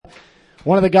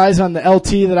one of the guys on the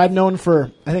LT that I've known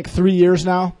for, I think, 3 years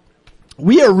now.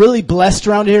 We are really blessed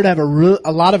around here to have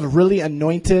a lot of really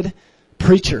anointed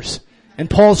preachers. And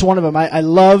Paul's one of them. I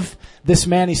love this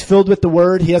man. He's filled with the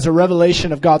Word. He has a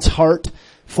revelation of God's heart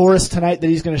for us tonight that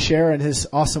he's going to share. And his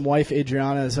awesome wife,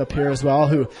 Adriana, is up here as well,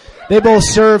 who they both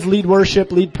serve, lead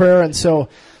worship, lead prayer. And so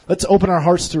let's open our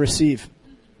hearts to receive.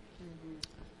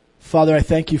 Father, I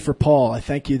thank you for Paul. I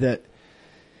thank you that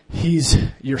he's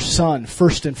your son,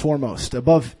 first and foremost.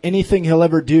 Above anything he'll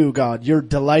ever do, God, you're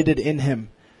delighted in him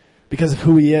because of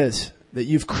who he is, that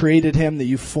you've created him, that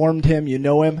you've formed him, you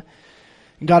know him.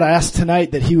 And God, I ask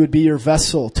tonight that he would be your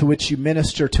vessel to which you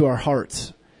minister to our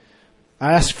hearts.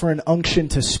 I ask for an unction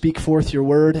to speak forth your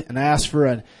word, and I ask for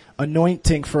an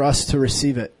anointing for us to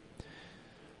receive it,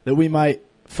 that we might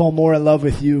fall more in love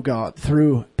with you, God,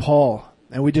 through Paul.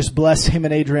 And we just bless him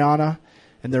and Adriana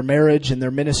and their marriage and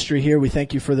their ministry here. We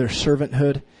thank you for their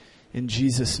servanthood. In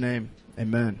Jesus' name,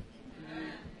 amen.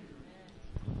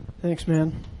 Thanks,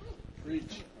 man.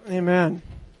 Amen.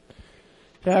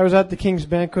 Yeah, I was at the King's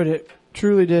Banquet. It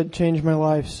truly did change my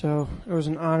life, so it was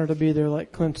an honor to be there,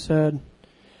 like Clint said.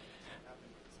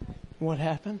 What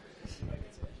happened?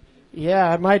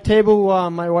 Yeah, at my table,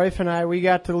 my wife and I, we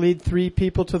got to lead 3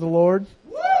 people to the Lord.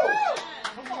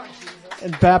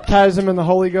 And baptize them in the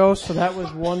Holy Ghost, so that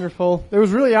was wonderful. It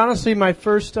was really honestly my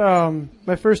first time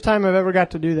I've ever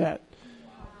got to do that.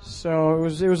 So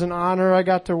it was an honor. I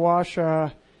got to wash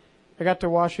a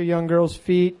young girl's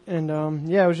feet, and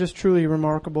it was just truly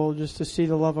remarkable just to see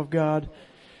the love of God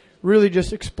really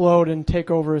just explode and take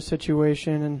over a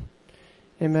situation. And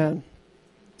amen.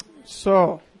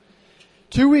 So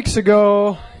 2 weeks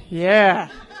ago,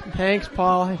 thanks,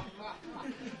 Paul.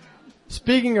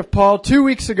 Speaking of Paul, 2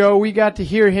 weeks ago we got to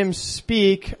hear him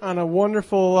speak on a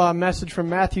wonderful message from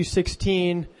Matthew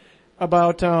 16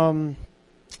 about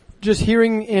just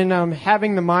hearing and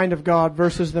having the mind of God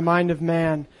versus the mind of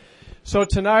man. So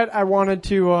tonight I wanted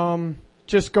to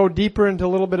just go deeper into a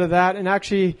little bit of that, and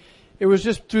actually it was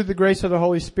just through the grace of the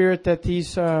Holy Spirit that he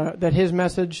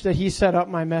set up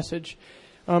my message.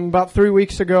 About 3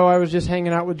 weeks ago I was just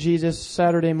hanging out with Jesus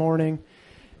Saturday morning,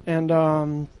 and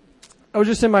I was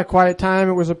just in my quiet time.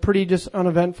 It was a pretty just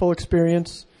uneventful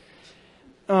experience.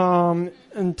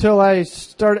 Until I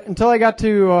got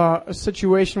to a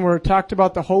situation where it talked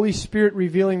about the Holy Spirit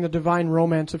revealing the divine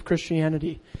romance of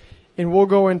Christianity. And we'll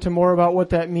go into more about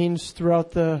what that means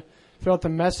throughout the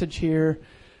message here.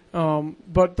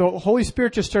 But the Holy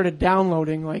Spirit just started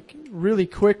downloading, like, really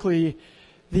quickly,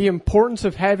 the importance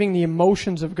of having the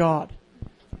emotions of God.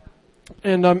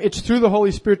 And it's through the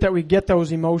Holy Spirit that we get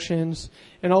those emotions,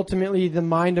 and ultimately the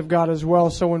mind of God as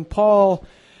well. So when Paul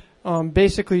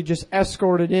basically just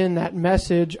escorted in that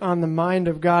message on the mind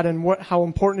of God and how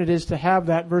important it is to have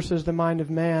that versus the mind of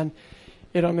man,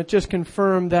 it just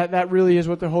confirmed that really is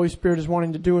what the Holy Spirit is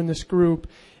wanting to do in this group,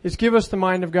 is give us the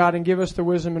mind of God and give us the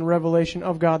wisdom and revelation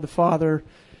of God the Father,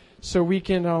 so we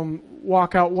can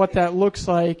walk out what that looks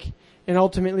like and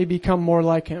ultimately become more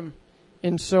like Him.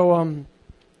 And so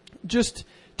just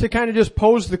to kind of just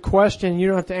pose the question, you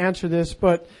don't have to answer this,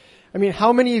 but I mean,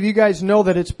 how many of you guys know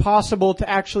that it's possible to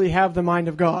actually have the mind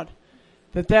of God?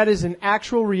 That is an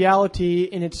actual reality,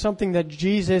 and it's something that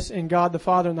Jesus and God the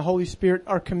Father and the Holy Spirit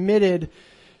are committed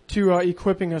to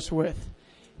equipping us with.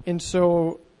 And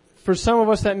so for some of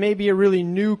us that may be a really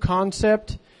new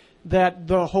concept, that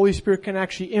the Holy Spirit can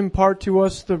actually impart to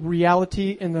us the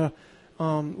reality and the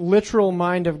literal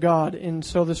mind of God. And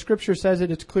so the scripture says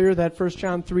it's clear that 1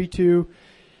 John 3:2,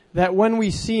 that when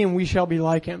we see Him, we shall be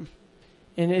like Him.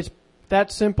 And it's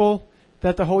that simple,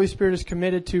 that the Holy Spirit is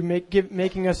committed to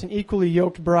making us an equally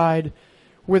yoked bride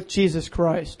with Jesus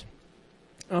Christ.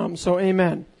 So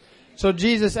amen. So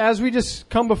Jesus, as we just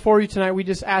come before you tonight, we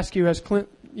just ask you, as Clint,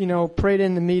 prayed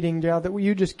in the meeting, Dale, that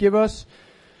you just give us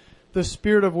the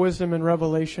spirit of wisdom and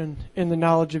revelation in the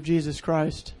knowledge of Jesus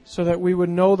Christ, so that we would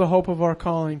know the hope of our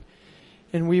calling,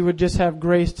 and we would just have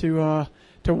grace to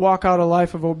walk out a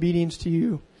life of obedience to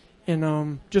you,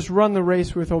 and just run the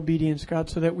race with obedience, God,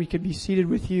 so that we could be seated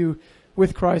with you,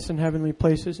 with Christ in heavenly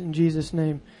places. In Jesus'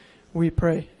 name we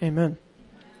pray. Amen.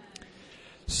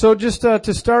 So just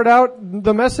to start out,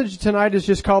 the message tonight is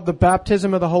just called the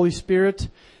baptism of the Holy Spirit,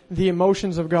 the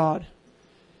emotions of God.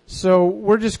 So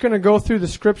we're just going to go through the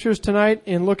scriptures tonight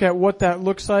and look at what that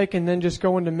looks like, and then just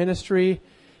go into ministry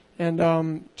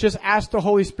and just ask the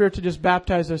Holy Spirit to just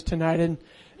baptize us tonight. And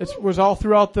it was all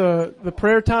throughout the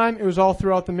prayer time. It was all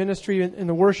throughout the ministry and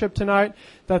the worship tonight,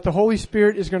 that the Holy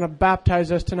Spirit is going to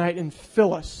baptize us tonight and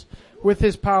fill us with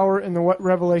His power and the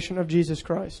revelation of Jesus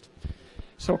Christ.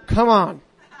 So come on.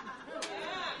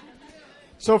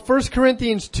 So 1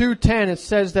 Corinthians 2:10, it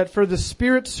says that for the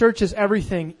Spirit searches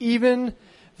everything, even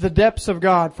the depths of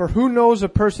God. For who knows a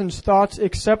person's thoughts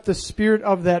except the spirit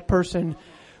of that person,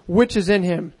 which is in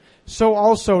him? So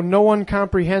also no one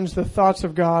comprehends the thoughts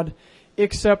of God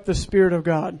except the Spirit of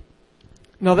God.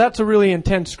 Now that's a really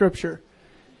intense scripture.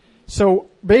 So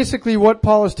basically what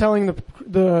Paul is telling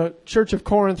the church of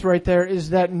Corinth right there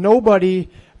is that nobody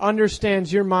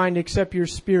understands your mind except your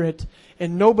spirit,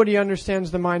 and nobody understands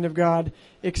the mind of God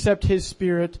except His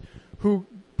Spirit, who,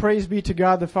 praise be to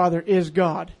God the Father, is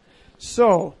God.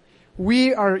 So,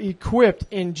 we are equipped,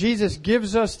 and Jesus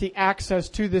gives us the access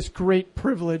to this great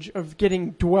privilege of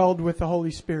getting dwelled with the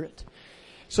Holy Spirit.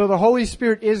 So the Holy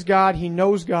Spirit is God, He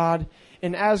knows God,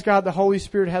 and as God, the Holy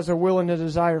Spirit has a will and a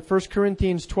desire. 1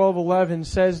 Corinthians 12:11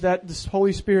 says that the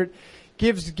Holy Spirit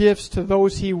gives gifts to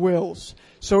those He wills.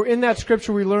 So in that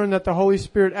scripture we learn that the Holy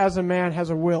Spirit as a man has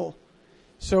a will.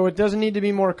 So it doesn't need to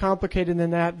be more complicated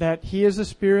than that He is a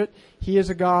Spirit, He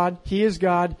is a God, He is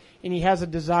God, and He has a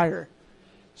desire.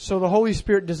 So the Holy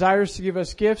Spirit desires to give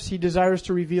us gifts, He desires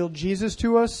to reveal Jesus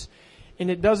to us,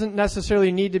 and it doesn't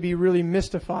necessarily need to be really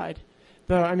mystified.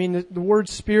 The word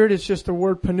spirit is just the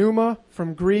word pneuma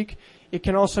from Greek. It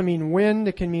can also mean wind,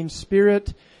 it can mean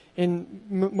spirit. In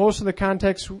most of the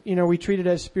context, we treat it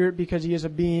as spirit because He is a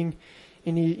being,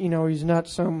 and He's not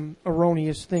some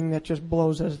erroneous thing that just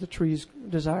blows as the trees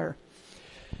desire.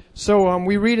 So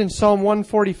we read in Psalm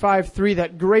 145:3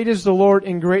 that great is the Lord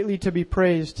and greatly to be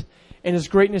praised, and His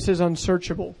greatness is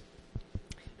unsearchable.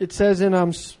 It says in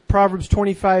Proverbs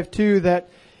 25:2 that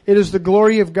it is the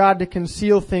glory of God to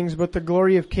conceal things, but the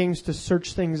glory of kings to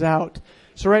search things out.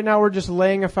 So right now we're just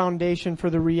laying a foundation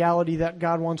for the reality that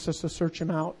God wants us to search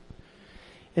Him out.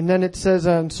 And then it says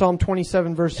in Psalm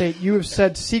 27 verse 8, you have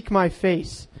said, seek my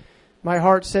face. My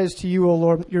heart says to you, O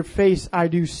Lord, your face I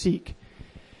do seek.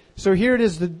 So here it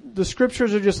is, the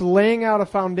scriptures are just laying out a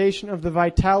foundation of the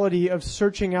vitality of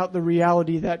searching out the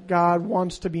reality that God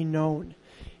wants to be known.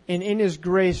 And in His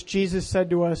grace, Jesus said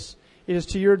to us, it is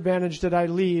to your advantage that I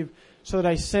leave so that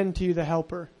I send to you the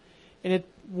Helper. And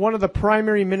one of the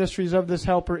primary ministries of this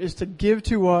Helper is to give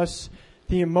to us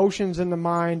the emotions and the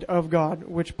mind of God,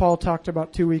 which Paul talked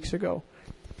about 2 weeks ago.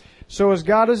 So as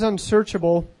God is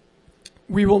unsearchable,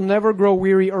 we will never grow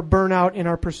weary or burn out in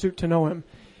our pursuit to know Him.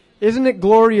 Isn't it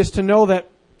glorious to know that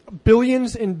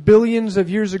billions and billions of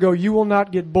years ago you will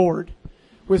not get bored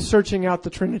with searching out the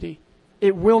Trinity?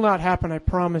 It will not happen, I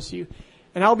promise you.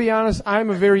 And I'll be honest, I'm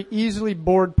a very easily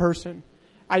bored person.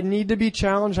 I need to be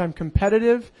challenged. I'm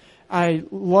competitive. I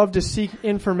love to seek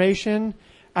information.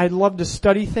 I love to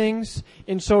study things.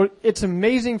 And so it's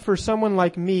amazing for someone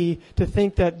like me to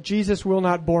think that Jesus will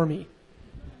not bore me,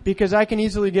 because I can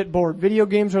easily get bored. Video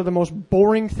games are the most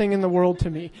boring thing in the world to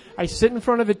me. I sit in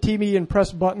front of a TV and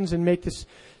press buttons and make this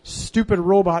stupid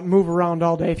robot move around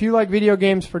all day. If you like video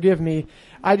games, forgive me.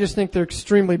 I just think they're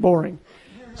extremely boring.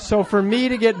 So for me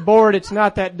to get bored, it's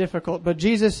not that difficult. But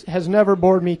Jesus has never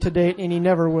bored me to date, and He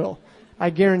never will. I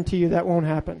guarantee you that won't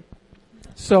happen.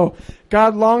 So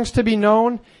God longs to be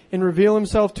known and reveal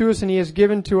Himself to us, and He has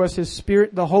given to us His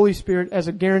Spirit, the Holy Spirit, as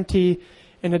a guarantee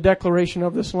and a declaration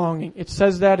of this longing. It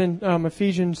says that in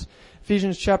Ephesians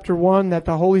chapter 1, that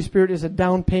the Holy Spirit is a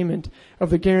down payment of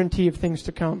the guarantee of things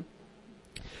to come.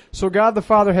 So God the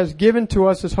Father has given to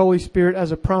us His Holy Spirit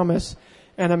as a promise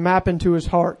and a map into His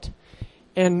heart.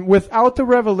 And without the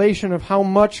revelation of how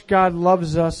much God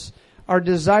loves us, our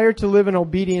desire to live in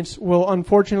obedience will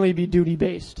unfortunately be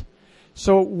duty-based.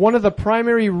 So one of the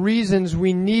primary reasons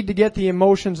we need to get the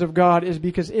emotions of God is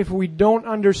because if we don't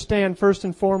understand, first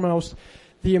and foremost,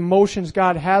 the emotions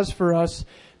God has for us,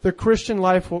 the Christian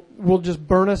life will just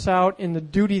burn us out, and the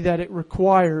duty that it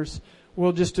requires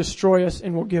will just destroy us,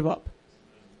 and we'll give up.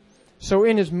 So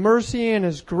in His mercy and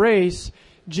His grace,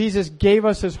 Jesus gave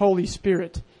us His Holy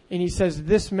Spirit. And He says,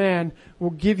 this man will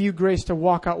give you grace to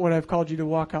walk out what I've called you to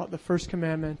walk out. The first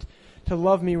commandment, to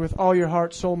love me with all your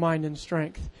heart, soul, mind, and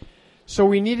strength. So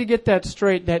we need to get that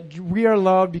straight, that we are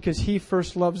loved because He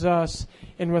first loves us.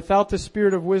 And without the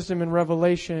Spirit of wisdom and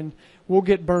revelation, we'll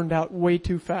get burned out way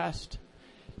too fast.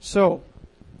 So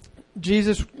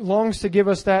Jesus longs to give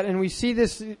us that. And we see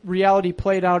this reality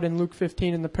played out in Luke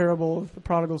 15 in the parable of the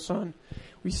prodigal son.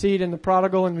 We see it in the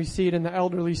prodigal and we see it in the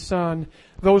elderly son,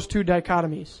 those two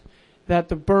dichotomies. That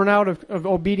the burnout of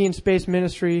obedience-based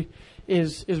ministry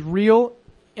is real,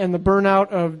 and the burnout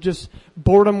of just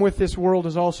boredom with this world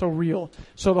is also real.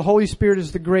 So the Holy Spirit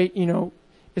is the great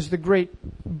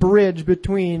bridge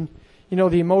between,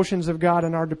 the emotions of God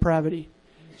and our depravity.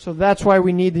 So that's why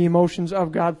we need the emotions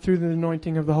of God through the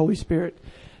anointing of the Holy Spirit.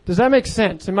 Does that make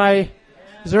sense?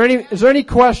 Is there any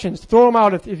questions? Throw them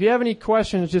out. If you have any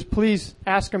questions, just please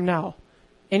ask them now.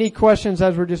 Any questions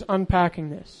as we're just unpacking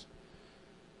this?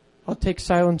 I'll take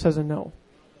silence as a no.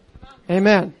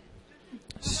 Amen.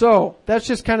 So, that's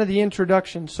just kind of the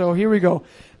introduction. So here we go.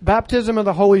 Baptism of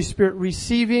the Holy Spirit,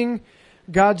 receiving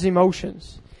God's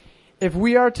emotions. If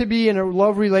we are to be in a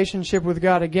love relationship with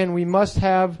God, again, we must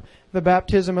have the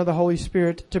baptism of the Holy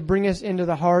Spirit to bring us into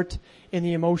the heart and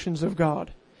the emotions of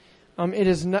God. It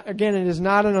is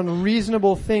not an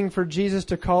unreasonable thing for Jesus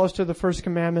to call us to the first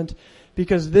commandment,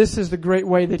 because this is the great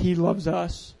way that He loves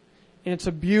us. And it's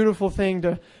a beautiful thing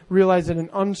to realize that an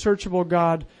unsearchable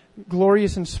God,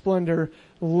 glorious in splendor,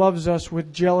 loves us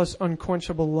with jealous,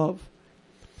 unquenchable love.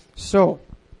 So,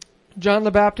 John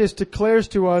the Baptist declares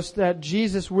to us that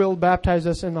Jesus will baptize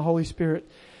us in the Holy Spirit.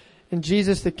 And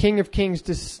Jesus, the King of Kings,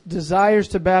 desires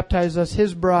to baptize us,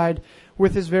 His bride,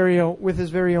 with His very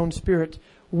own Spirit,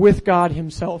 with God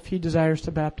Himself. He desires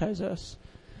to baptize us.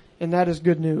 And that is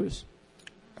good news.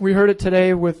 We heard it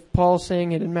today with Paul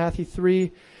saying it in Matthew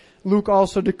 3. Luke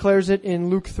also declares it in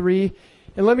Luke 3.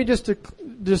 And let me just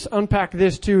unpack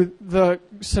this too. The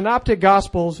synoptic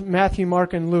Gospels, Matthew,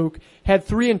 Mark, and Luke, had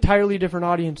three entirely different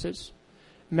audiences.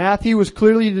 Matthew was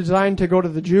clearly designed to go to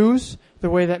the Jews, the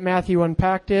way that Matthew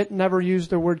unpacked it. Never used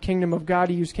the word kingdom of God,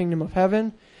 he used kingdom of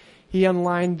heaven. He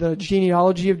underlined the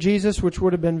genealogy of Jesus, which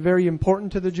would have been very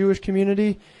important to the Jewish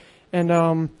community.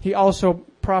 And he also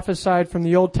prophesied from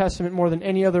the Old Testament more than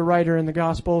any other writer in the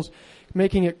Gospels,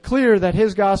 making it clear that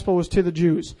his gospel was to the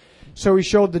Jews. So he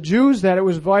showed the Jews that it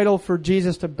was vital for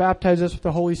Jesus to baptize us with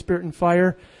the Holy Spirit and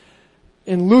fire.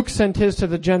 And Luke sent his to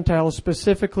the Gentiles,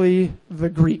 specifically the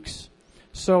Greeks.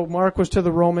 So Mark was to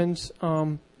the Romans,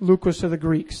 Luke was to the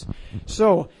Greeks.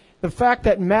 So the fact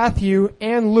that Matthew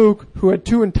and Luke, who had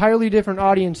two entirely different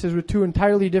audiences with two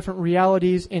entirely different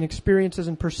realities and experiences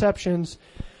and perceptions,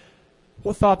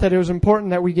 thought that it was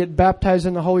important that we get baptized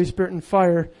in the Holy Spirit and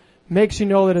fire, makes you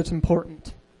know that it's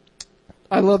important.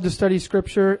 I love to study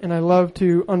Scripture, and I love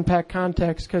to unpack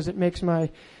context because it makes my,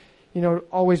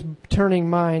 always turning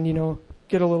mind,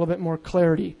 get a little bit more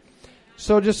clarity.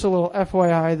 So just a little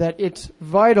FYI that it's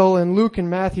vital, and Luke and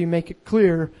Matthew make it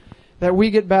clear that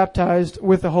we get baptized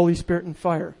with the Holy Spirit and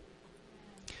fire.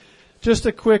 Just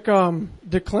a quick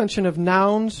declension of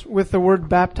nouns with the word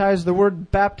baptized. The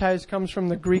word baptized comes from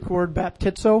the Greek word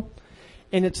baptizo,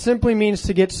 and it simply means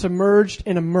to get submerged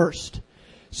and immersed.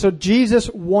 So Jesus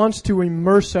wants to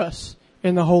immerse us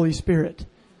in the Holy Spirit.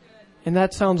 And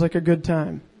that sounds like a good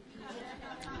time.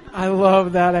 I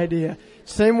love that idea.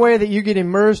 Same way that you get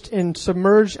immersed and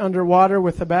submerged underwater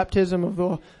with the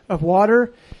baptism of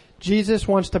water, Jesus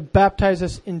wants to baptize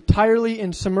us entirely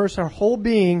and submerge our whole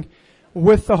being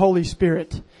with the Holy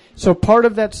Spirit. So part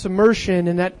of that submersion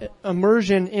and that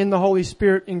immersion in the Holy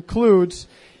Spirit includes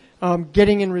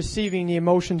getting and receiving the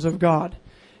emotions of God.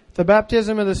 The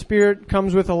baptism of the Spirit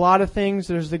comes with a lot of things.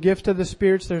 There's the gift of the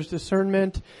spirits. There's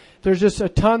discernment. There's just a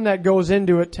ton that goes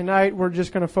into it. Tonight we're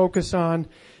just going to focus on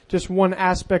just one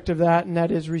aspect of that, and that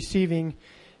is receiving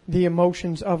the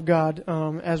emotions of God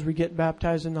as we get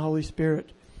baptized in the Holy Spirit.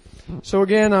 So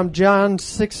again, John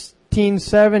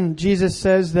 16:7, Jesus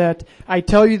says that, I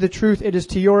tell you the truth, it is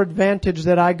to your advantage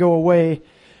that I go away.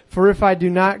 For if I do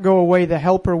not go away, the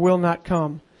Helper will not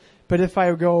come. But if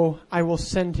I go, I will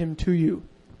send him to you.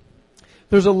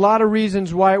 There's a lot of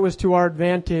reasons why it was to our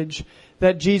advantage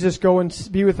that Jesus go and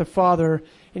be with the Father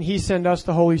and He send us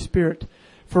the Holy Spirit.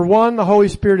 For one, the Holy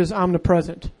Spirit is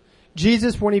omnipresent.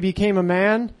 Jesus, when He became a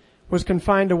man, was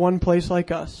confined to one place like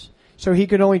us. So He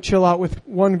could only chill out with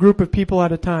one group of people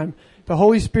at a time. The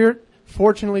Holy Spirit,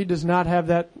 fortunately, does not have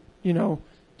that,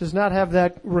 does not have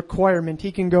that requirement.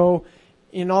 He can go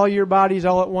in all your bodies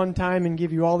all at one time and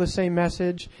give you all the same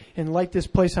message and light this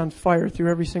place on fire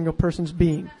through every single person's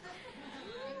being.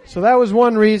 So that was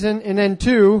one reason. And then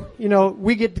two,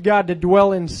 we get God to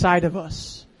dwell inside of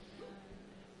us.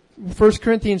 1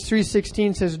 Corinthians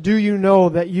 3:16 says, do you know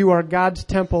that you are God's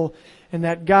temple and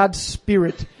that God's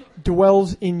Spirit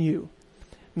dwells in you?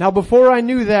 Now, before I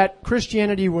knew that,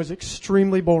 Christianity was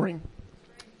extremely boring.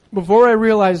 Before I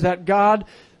realized that God,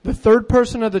 the third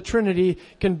person of the Trinity,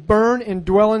 can burn and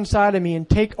dwell inside of me and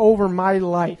take over my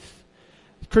life,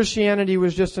 Christianity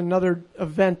was just another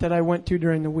event that I went to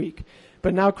during the week.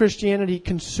 But now Christianity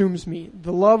consumes me.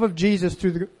 The love of Jesus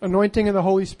through the anointing of the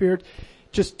Holy Spirit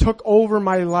just took over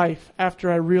my life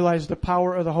after I realized the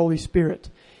power of the Holy Spirit.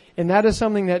 And that is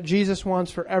something that Jesus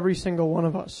wants for every single one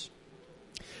of us.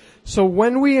 So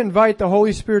when we invite the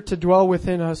Holy Spirit to dwell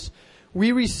within us,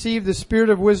 we receive the spirit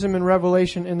of wisdom and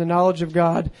revelation and the knowledge of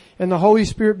God, and the Holy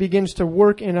Spirit begins to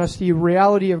work in us the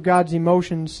reality of God's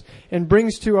emotions and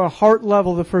brings to a heart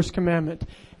level the first commandment.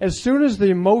 As soon as the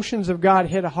emotions of God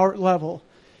hit a heart level,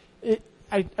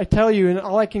 I tell you, and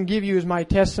all I can give you is my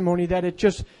testimony, that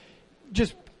it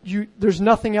there's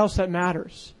nothing else that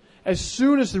matters. As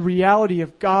soon as the reality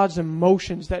of God's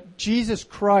emotions, that Jesus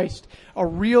Christ, a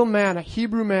real man, a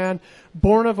Hebrew man,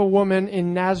 born of a woman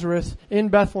in Nazareth, in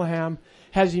Bethlehem,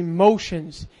 has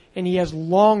emotions and he has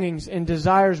longings and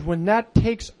desires, when that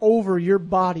takes over your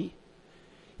body,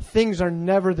 things are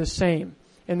never the same.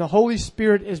 And the Holy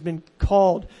Spirit has been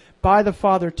called by the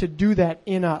Father to do that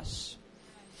in us.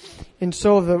 And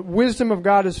so the wisdom of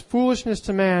God is foolishness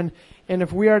to man. And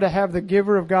if we are to have the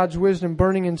giver of God's wisdom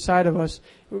burning inside of us,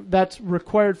 that's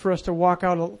required for us to walk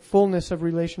out a fullness of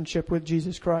relationship with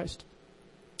Jesus Christ.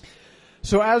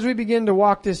 So as we begin to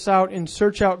walk this out and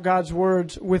search out God's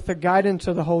words with the guidance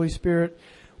of the Holy Spirit,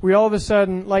 we all of a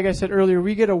sudden, like I said earlier,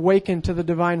 we get awakened to the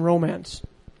divine romance.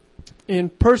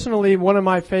 And personally, one of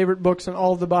my favorite books in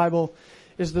all of the Bible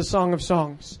is the Song of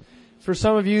Songs. For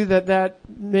some of you that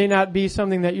may not be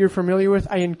something that you're familiar with,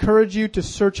 I encourage you to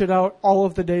search it out all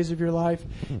of the days of your life.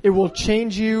 It will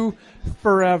change you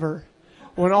forever.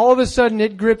 When all of a sudden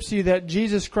it grips you that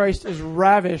Jesus Christ is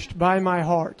ravished by my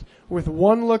heart, with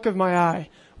one look of my eye,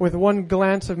 with one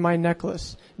glance of my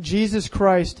necklace, Jesus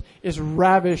Christ is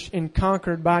ravished and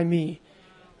conquered by me.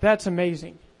 That's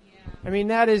amazing. I mean,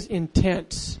 that is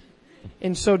intense.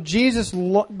 And so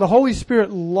the Holy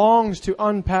Spirit longs to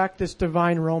unpack this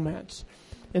divine romance.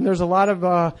 And there's a lot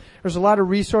of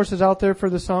resources out there for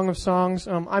the Song of Songs.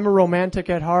 I'm a romantic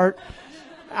at heart.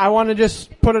 I want to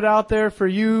just put it out there for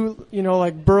you,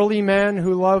 like burly men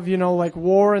who love, like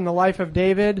war and the life of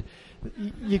David.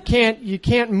 You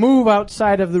can't move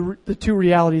outside of the two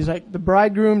realities, like the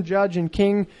bridegroom, judge, and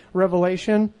king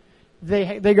revelation.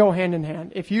 They go hand in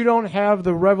hand. If you don't have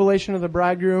the revelation of the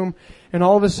bridegroom, and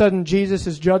all of a sudden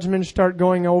Jesus' judgments start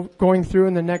going through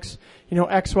in the next,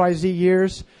 XYZ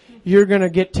years, you're going to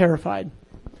get terrified.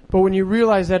 But when you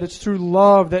realize that it's through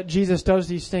love that Jesus does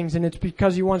these things, and it's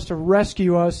because he wants to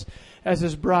rescue us as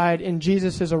his bride, and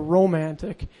Jesus is a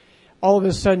romantic, all of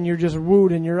a sudden you're just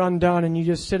wooed and you're undone, and you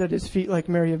just sit at his feet like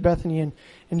Mary of Bethany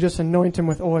and just anoint him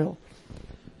with oil.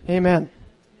 Amen.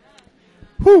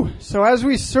 Whew. So as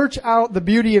we search out the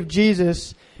beauty of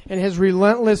Jesus and his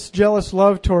relentless, jealous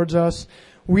love towards us,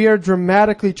 we are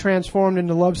dramatically transformed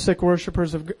into lovesick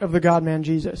worshipers of the God-man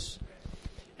Jesus.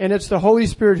 And it's the Holy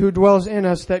Spirit who dwells in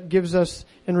us that gives us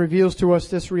and reveals to us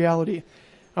this reality.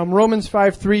 Romans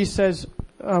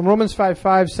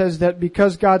 5:5 says that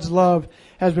because God's love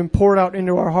has been poured out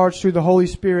into our hearts through the Holy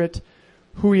Spirit,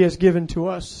 who he has given to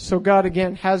us. So God,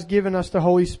 again, has given us the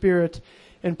Holy Spirit.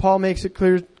 And Paul makes it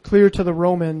clear to the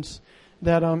Romans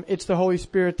that it's the Holy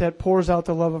Spirit that pours out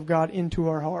the love of God into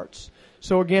our hearts.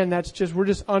 So again, we're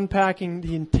just unpacking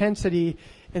the intensity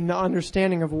and the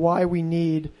understanding of why we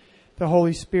need the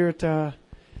Holy Spirit to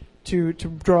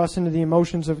draw us into the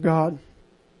emotions of God.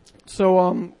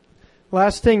 So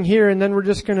last thing here, and then we're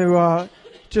just going to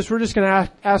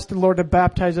ask the Lord to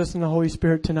baptize us in the Holy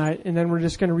Spirit tonight, and then we're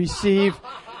just going to receive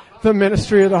the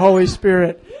ministry of the Holy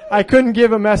Spirit. I couldn't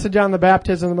give a message on the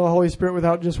baptism of the Holy Spirit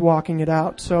without just walking it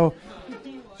out. So,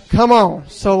 come on.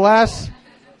 So last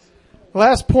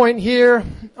point here,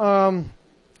 and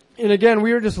again,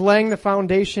 we are just laying the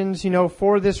foundations,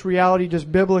 for this reality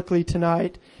just biblically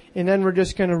tonight, and then we're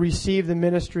just going to receive the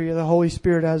ministry of the Holy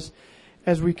Spirit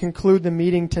as we conclude the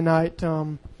meeting tonight.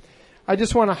 I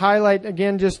just want to highlight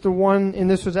again just the one, and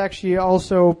this was actually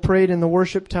also prayed in the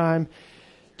worship time,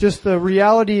 just the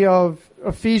reality of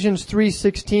Ephesians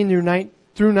 3:16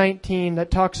 through 19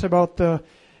 that talks about the,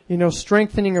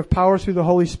 strengthening of power through the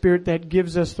Holy Spirit that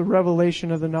gives us the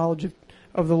revelation of the knowledge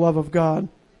of the love of God.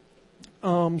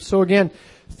 So again,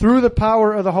 through the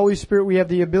power of the Holy Spirit, we have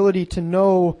the ability to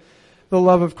know the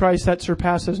love of Christ that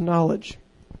surpasses knowledge.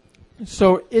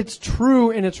 So it's true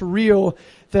and it's real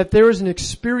that there is an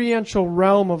experiential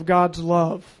realm of God's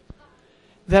love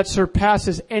that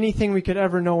surpasses anything we could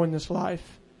ever know in this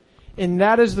life. And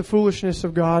that is the foolishness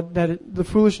of God, the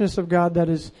wisdom of God that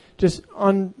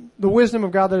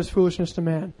is foolishness to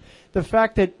man. The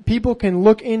fact that people can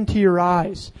look into your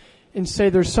eyes and say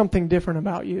there's something different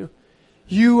about you.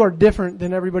 You are different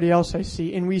than everybody else I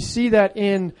see. And we see that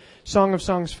in Song of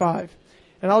Songs 5.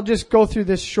 And I'll just go through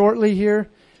this shortly here.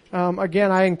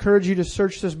 Again, I encourage you to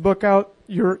search this book out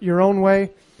your own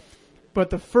way. But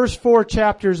the first 4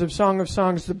 chapters of Song of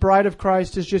Songs, the bride of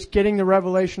Christ is just getting the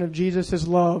revelation of Jesus'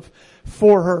 love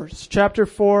for her. Chapter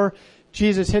 4,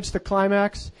 Jesus hits the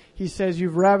climax. He says,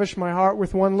 "You've ravished my heart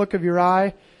with one look of your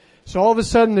eye." So all of a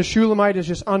sudden the Shulamite is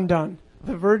just undone.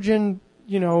 The virgin,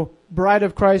 bride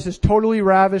of Christ is totally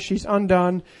ravished. She's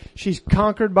undone. She's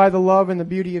conquered by the love and the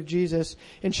beauty of Jesus.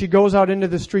 And she goes out into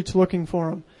the streets looking for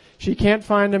him. She can't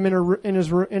find him in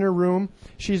her room.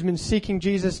 She's been seeking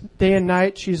Jesus day and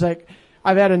night. She's like,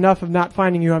 I've had enough of not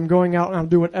finding you. I'm going out and I'll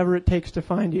do whatever it takes to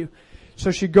find you.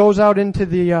 So she goes out into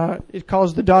it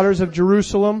calls the daughters of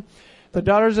Jerusalem. The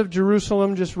daughters of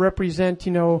Jerusalem just represent,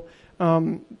 it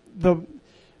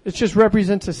just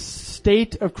represents a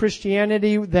state of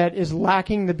Christianity that is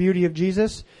lacking the beauty of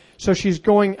Jesus. So she's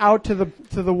going out to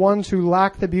the ones who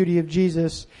lack the beauty of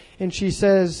Jesus, and she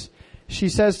says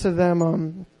to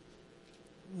them,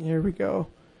 here we go.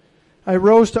 I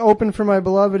rose to open for my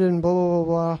beloved and blah, blah, blah,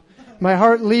 blah. My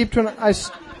heart leaped when I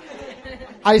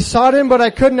sought him, but I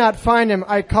could not find him.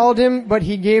 I called him, but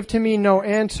he gave to me no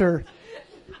answer.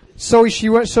 So she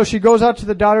goes out to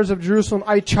the daughters of Jerusalem.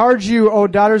 I charge you, O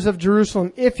daughters of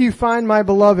Jerusalem, if you find my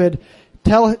beloved,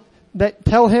 tell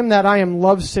him that I am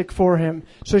lovesick for him.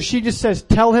 So she just says,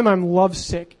 tell him I'm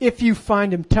lovesick. If you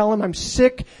find him, tell him I'm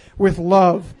sick with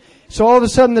love. So all of a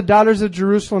sudden the daughters of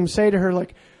Jerusalem say to her,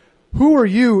 like, who are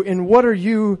you and what are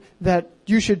you that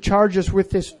you should charge us with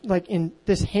this, like in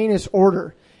this heinous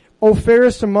order? O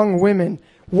fairest among women,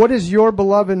 what is your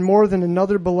beloved more than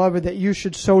another beloved that you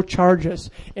should so charge us?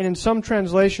 And in some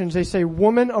translations they say,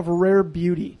 woman of rare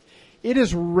beauty. It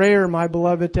is rare, my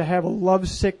beloved, to have a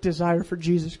lovesick desire for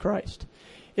Jesus Christ.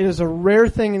 It is a rare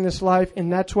thing in this life,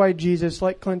 and that's why Jesus,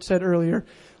 like Clint said earlier,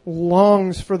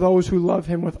 longs for those who love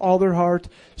him with all their heart,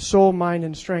 soul, mind,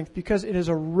 and strength, because it is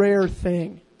a rare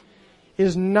thing. It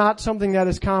is not something that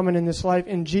is common in this life,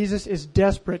 and Jesus is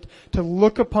desperate to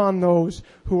look upon those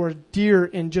who are dear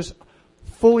and just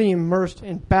fully immersed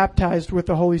and baptized with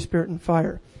the Holy Spirit and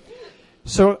fire.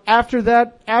 So after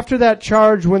that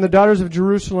charge, when the daughters of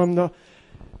Jerusalem, the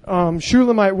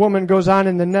Shulamite woman goes on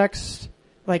in the next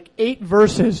 8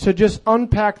 verses to just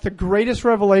unpack the greatest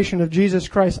revelation of Jesus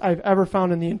Christ I've ever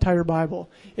found in the entire Bible.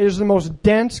 It is the most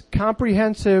dense,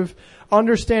 comprehensive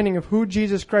understanding of who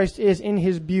Jesus Christ is in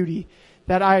his beauty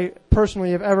that I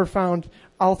personally have ever found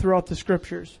all throughout the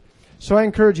scriptures. So I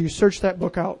encourage you, search that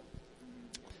book out.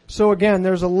 So again,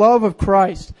 there's a love of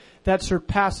Christ that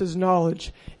surpasses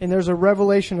knowledge, and there's a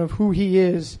revelation of who he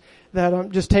is that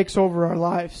just takes over our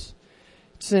lives.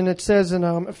 It says in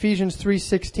Ephesians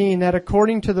 3:16 that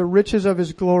according to the riches of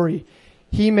his glory,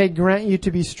 he may grant you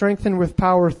to be strengthened with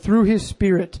power through his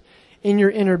Spirit in your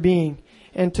inner being,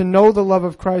 and to know the love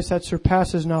of Christ that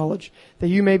surpasses knowledge, that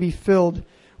you may be filled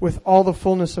with all the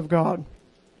fullness of God.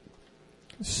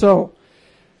 So,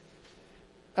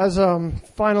 as a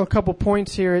final couple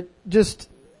points here,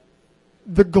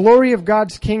 the glory of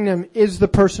God's kingdom is the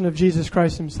person of Jesus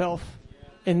Christ himself.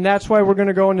 And that's why we're going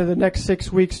to go into the next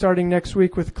 6 weeks, starting next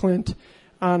week with Clint,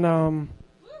 on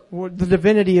the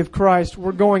divinity of Christ.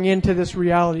 We're going into this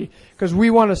reality because we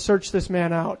want to search this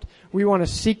man out. We want to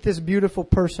seek this beautiful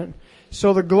person.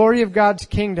 So the glory of God's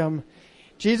kingdom,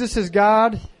 Jesus is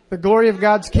God. The glory of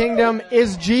God's kingdom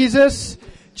is Jesus.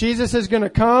 Jesus is going to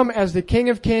come as the King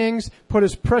of Kings, put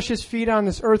his precious feet on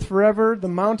this earth forever, the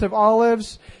Mount of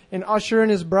Olives, and usher in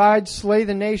his bride, slay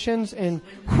the nations, and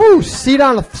sit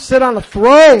on a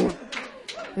throne.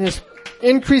 And his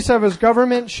increase of his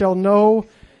government shall know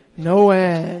no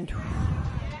end.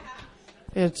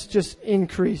 It's just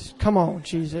increase. Come on,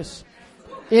 Jesus.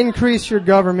 Increase your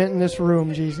government in this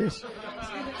room, Jesus.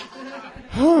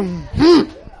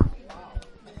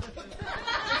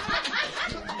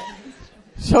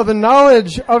 So the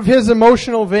knowledge of his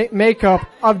emotional makeup,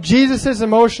 of Jesus'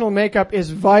 emotional makeup, is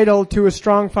vital to a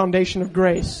strong foundation of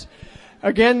grace.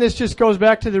 Again, this just goes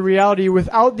back to the reality,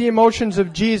 without the emotions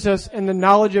of Jesus and the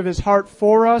knowledge of his heart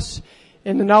for us,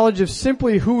 and the knowledge of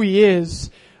simply who he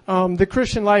is, the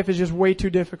Christian life is just way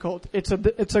too difficult. It's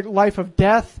a life of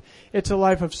death, it's a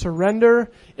life of surrender,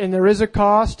 and there is a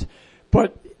cost,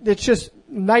 but it's just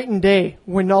night and day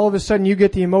when all of a sudden you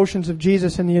get the emotions of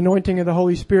Jesus and the anointing of the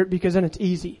Holy Spirit, because then it's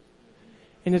easy.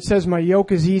 And it says, my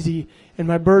yoke is easy and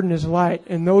my burden is light.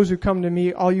 And those who come to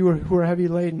me, all you who are heavy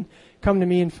laden, come to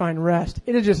me and find rest.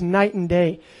 It is just night and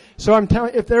day. So I'm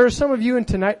telling, if there are some of you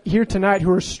here tonight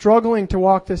who are struggling to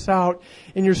walk this out,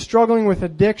 and you're struggling with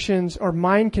addictions or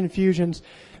mind confusions,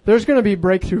 there's going to be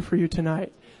breakthrough for you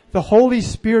tonight. The Holy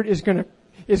Spirit is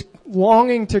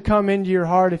longing to come into your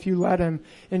heart if you let him,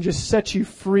 and just set you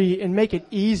free and make it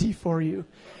easy for you.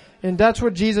 And that's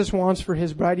what Jesus wants for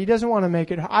his bride. He doesn't want to make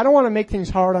it. I don't want to make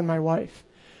things hard on my wife.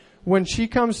 When she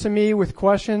comes to me with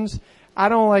questions, I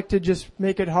don't like to just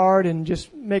make it hard and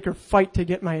just make her fight to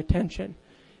get my attention.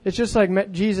 It's just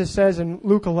like Jesus says in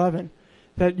Luke 11,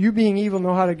 that you being evil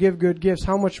know how to give good gifts,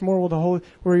 how much more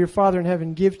will your Father in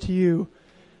heaven give to you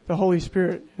the Holy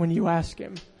Spirit when you ask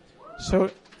Him?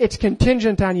 So it's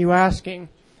contingent on you asking.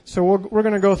 So we're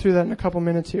going to go through that in a couple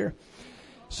minutes here.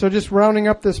 So just rounding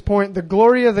up this point, the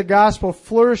glory of the gospel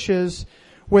flourishes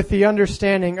with the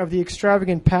understanding of the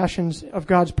extravagant passions of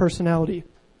God's personality.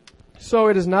 So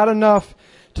it is not enough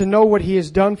to know what He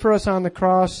has done for us on the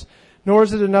cross, nor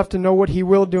is it enough to know what He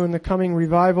will do in the coming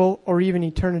revival or even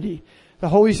eternity. The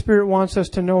Holy Spirit wants us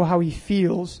to know how He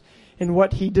feels and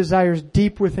what He desires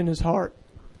deep within His heart.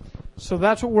 So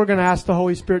that's what we're going to ask the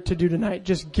Holy Spirit to do tonight.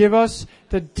 Just give us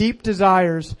the deep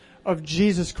desires of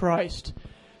Jesus Christ.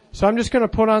 So we're just going to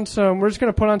put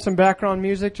on some background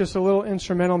music, just a little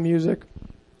instrumental music.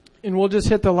 And we'll just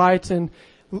hit the lights. And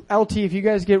LT, if you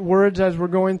guys get words as we're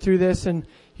going through this and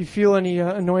you feel any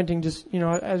anointing, just,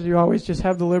 as you always, just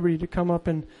have the liberty to come up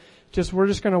and we're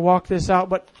just going to walk this out.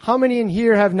 But how many in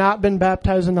here have not been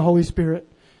baptized in the Holy Spirit?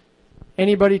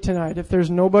 Anybody tonight? If there's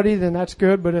nobody, then that's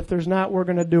good. But if there's not, we're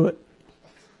going to do it.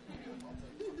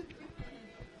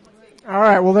 All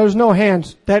right. Well, there's no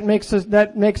hands. That makes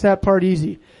that part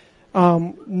easy.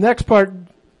 Next part,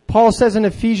 Paul says in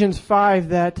Ephesians 5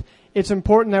 that it's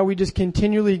important that we just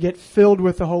continually get filled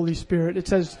with the Holy Spirit. It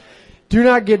says, do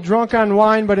not get drunk on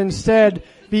wine, but instead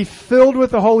be filled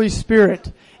with the Holy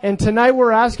Spirit. And tonight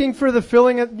we're asking for the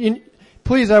filling.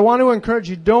 Please, I want to encourage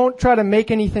you, don't try to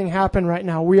make anything happen right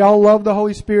now. We all love the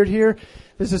Holy Spirit here.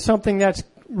 This is something that's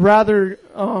rather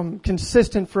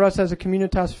consistent for us as a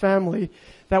Communitas family,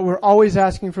 that we're always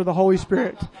asking for the Holy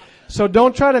Spirit. So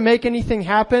don't try to make anything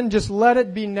happen. Just let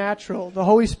it be natural. The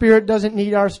Holy Spirit doesn't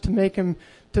need ours to make Him,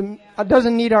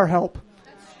 doesn't need our help.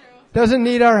 Doesn't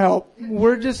need our help.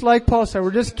 We're just like Paul said,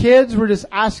 we're just kids. We're just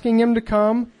asking Him to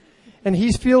come, and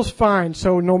He feels fine.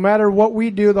 So no matter what we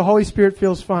do, the Holy Spirit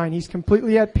feels fine. He's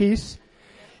completely at peace,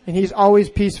 and He's always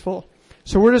peaceful.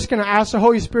 So we're just going to ask the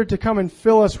Holy Spirit to come and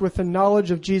fill us with the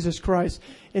knowledge of Jesus Christ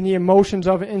and the emotions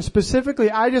of it. And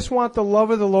specifically, I just want the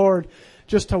love of the Lord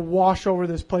just to wash over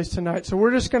this place tonight. So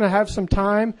we're just going to have some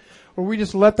time where we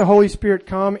just let the Holy Spirit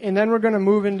come, and then we're going to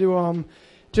move into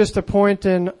just a point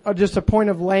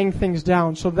of laying things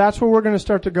down. So that's where we're going to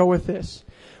start to go with this.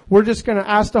 We're just going to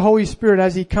ask the Holy Spirit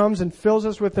as He comes and fills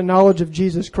us with the knowledge of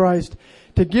Jesus Christ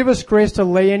to give us grace to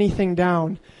lay anything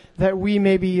down that we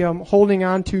may be holding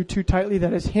on to too tightly,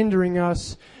 that is hindering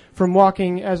us from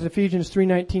walking, as Ephesians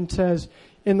 3:19 says,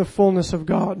 in the fullness of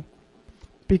God.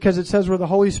 Because it says where the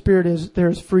Holy Spirit is, there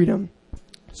is freedom.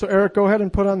 So Eric, go ahead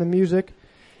and put on the music.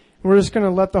 We're just going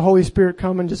to let the Holy Spirit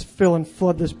come and just fill and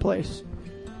flood this place.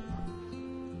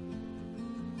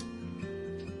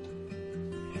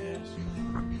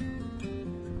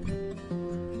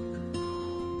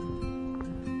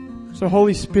 So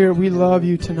Holy Spirit, we love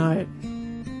You tonight.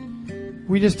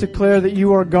 We just declare that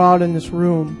You are God in this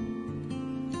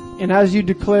room. And as You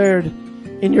declared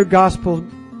in Your gospel,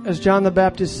 as John the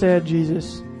Baptist said,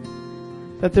 Jesus,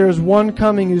 that there is one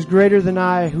coming who's greater than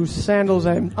I, whose sandals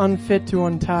I am unfit to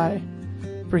untie,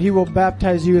 for He will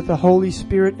baptize you with the Holy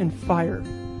Spirit and fire.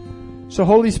 So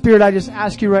Holy Spirit, I just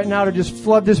ask You right now to just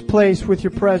flood this place with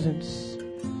Your presence.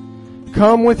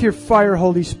 Come with Your fire,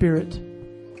 Holy Spirit.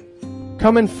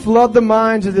 Come and flood the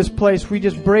minds of this place. We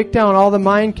just break down all the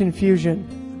mind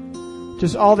confusion,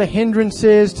 just all the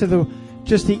hindrances to the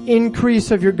increase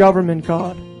of Your government,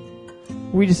 God.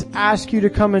 We just ask You to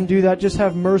come and do that. Just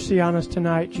have mercy on us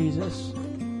tonight, Jesus.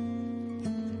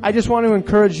 I just want to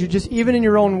encourage you, just even in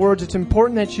your own words, it's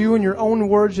important that you in your own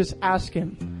words just ask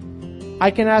Him.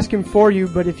 I can ask Him for you,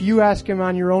 but if you ask Him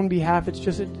on your own behalf,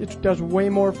 it does way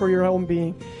more for your own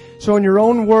being. So in your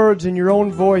own words, in your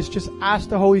own voice, just ask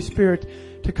the Holy Spirit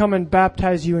to come and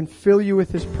baptize you and fill you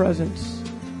with His presence.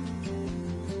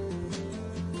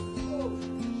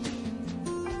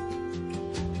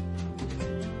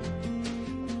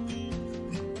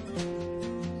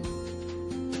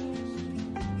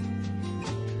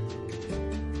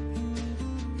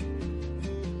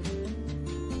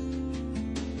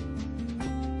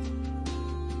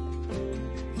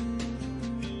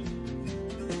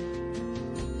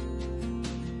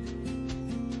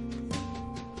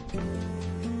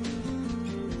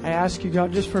 I ask You,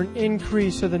 God, just for an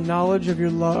increase of the knowledge of Your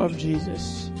love,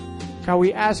 Jesus. God,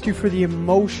 we ask You for the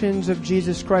emotions of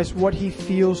Jesus Christ, what He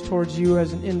feels towards you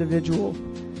as an individual.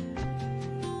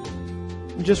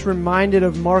 I'm just reminded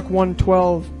of Mark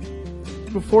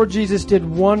 1:12. Before Jesus did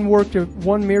one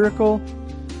miracle,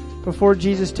 before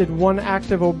Jesus did one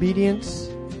act of obedience,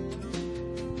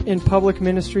 in public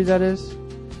ministry that is,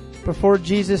 before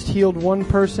Jesus healed one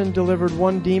person, delivered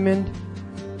one demon,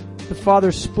 the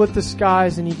Father split the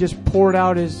skies and He just poured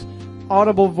out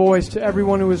audible voice to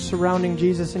everyone who is surrounding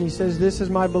Jesus, and he says, "This is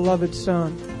my beloved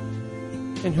Son,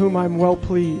 in whom I'm well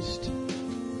pleased."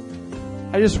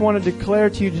 I just want to declare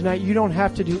to you tonight, you don't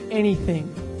have to do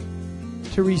anything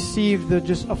to receive the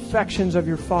just affections of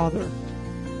your Father.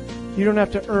 You don't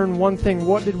have to earn one thing.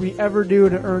 What did we ever do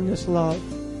to earn this love?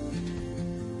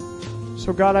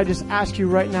 So God, I just ask you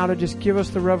right now to just give us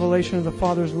the revelation of the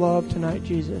Father's love tonight,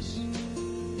 Jesus.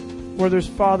 Where there's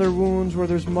father wounds, where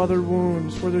there's mother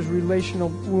wounds, where there's relational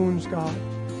wounds, God.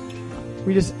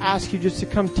 We just ask you just to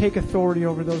come take authority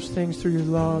over those things through your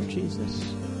love, Jesus.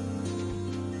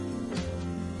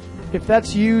 If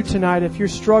that's you tonight, if you're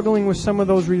struggling with some of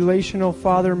those relational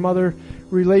father-mother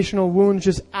relational wounds,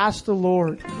 just ask the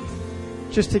Lord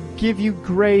just to give you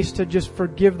grace to just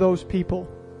forgive those people.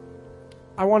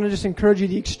 I want to just encourage you,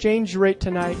 the exchange rate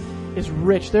tonight is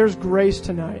rich. There's grace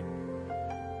tonight.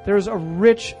 There's a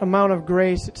rich amount of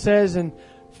grace. It says in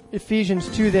Ephesians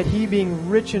 2 that He, being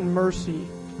rich in mercy,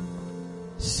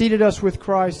 seated us with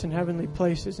Christ in heavenly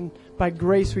places, and by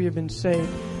grace we have been saved.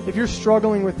 If you're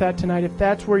struggling with that tonight, if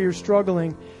that's where you're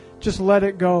struggling, just let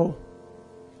it go.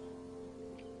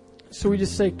 So we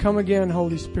just say, "Come again,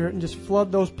 Holy Spirit," and just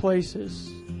flood those places.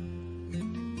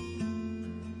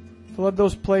 Flood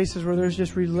those places where there's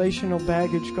just relational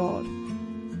baggage, God.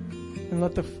 And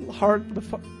let the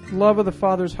love of the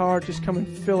Father's heart just come and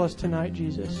fill us tonight,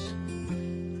 Jesus.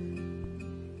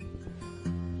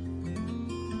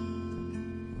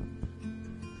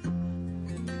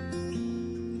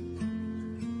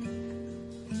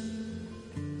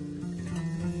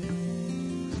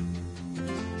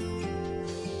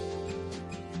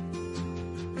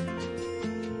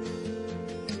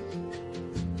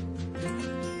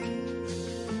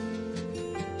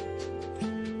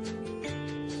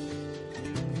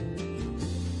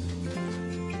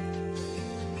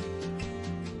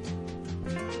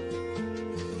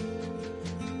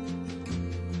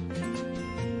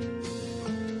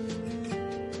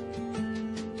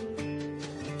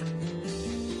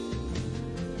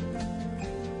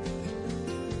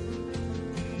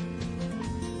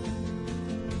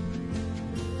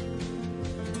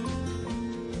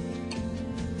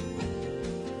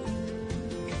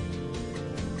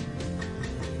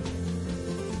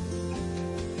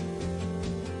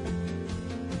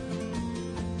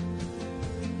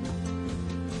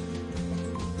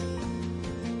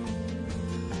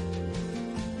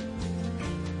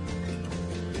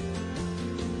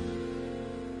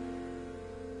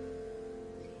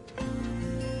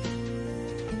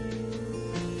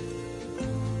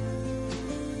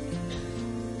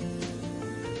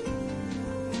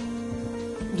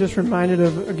 Just reminded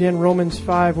of, again, Romans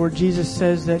 5, where Jesus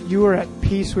says that you are at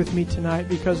peace with me tonight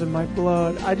because of my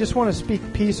blood. I just want to speak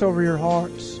peace over your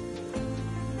hearts.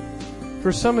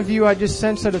 For some of you, I just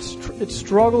sense that it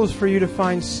struggles for you to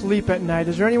find sleep at night.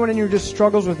 Is there anyone in here who just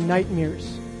struggles with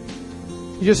nightmares?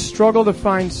 You just struggle to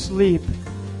find sleep.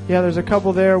 Yeah, there's a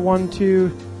couple there. 1,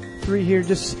 2, 3 here.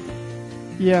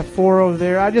 4 over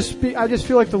there. I just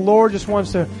feel like the Lord just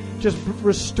wants to just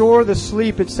restore the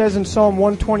sleep. It says in Psalm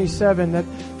 127 that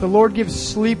the Lord gives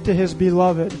sleep to His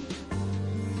beloved.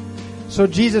 So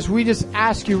Jesus, we just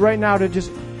ask you right now to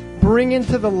just bring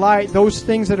into the light those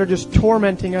things that are just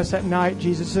tormenting us at night,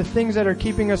 Jesus, the things that are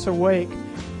keeping us awake,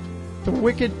 the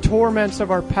wicked torments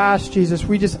of our past, Jesus.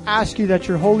 We just ask you that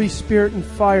your Holy Spirit and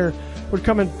fire would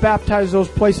come and baptize those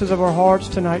places of our hearts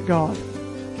tonight, God.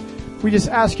 We just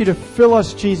ask you to fill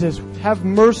us, Jesus. Have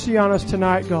mercy on us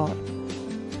tonight, God.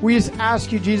 We just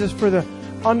ask you, Jesus, for the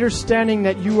understanding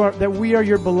that we are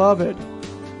your beloved.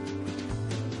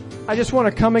 I just want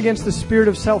to come against the spirit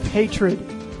of self-hatred.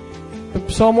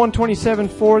 Psalm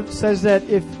 127:4 says that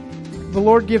if the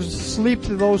Lord gives sleep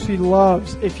to those He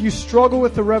loves, if you struggle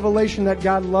with the revelation that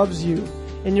God loves you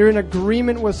and you're in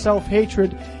agreement with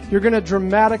self-hatred, you're going to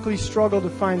dramatically struggle to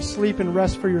find sleep and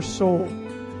rest for your soul.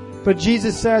 But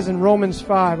Jesus says in Romans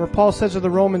 5, or Paul says to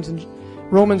the Romans in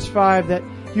Romans 5, that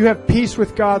you have peace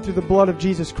with God through the blood of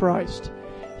Jesus Christ.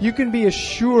 You can be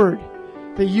assured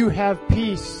that you have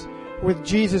peace with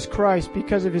Jesus Christ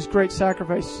because of His great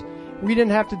sacrifice. We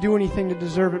didn't have to do anything to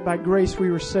deserve it. By grace we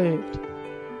were saved.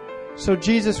 So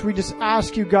Jesus, we just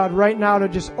ask you, God, right now to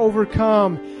just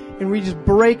overcome, and we just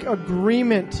break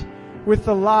agreement with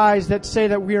the lies that say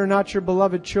that we are not your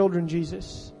beloved children,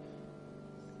 Jesus.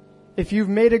 If you've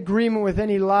made agreement with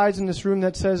any lies in this room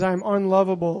that says I'm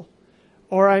unlovable,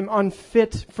 or I'm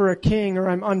unfit for a king, or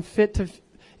I'm unfit to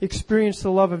experience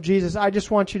the love of Jesus, I just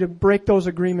want you to break those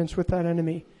agreements with that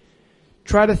enemy.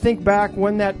 Try to think back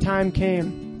when that time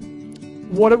came.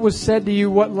 What it was said to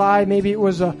you, what lie. Maybe it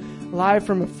was a lie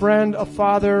from a friend, a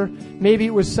father. Maybe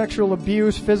it was sexual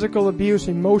abuse, physical abuse,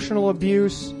 emotional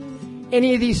abuse.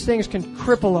 Any of these things can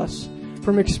cripple us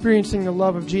from experiencing the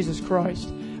love of Jesus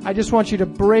Christ. I just want you to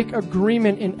break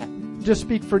agreement and just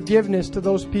speak forgiveness to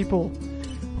those people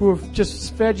who have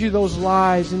just fed you those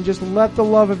lies, and just let the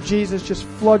love of Jesus just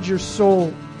flood your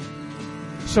soul.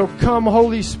 So come,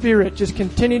 Holy Spirit, just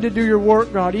continue to do your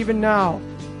work, God, even now.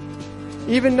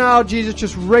 Even now, Jesus,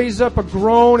 just raise up a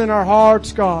groan in our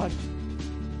hearts, God.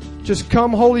 Just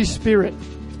come, Holy Spirit.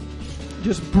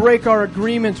 Just break our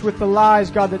agreements with the lies,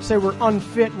 God, that say we're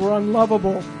unfit, we're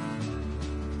unlovable,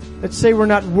 that say we're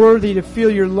not worthy to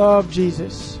feel your love,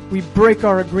 Jesus. We break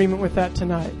our agreement with that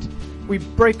tonight. We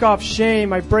break off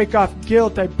shame. I break off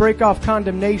guilt. I break off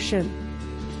condemnation.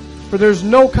 For there's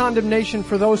no condemnation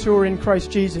for those who are in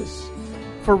Christ Jesus.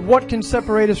 For what can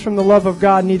separate us from the love of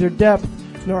God? Neither depth,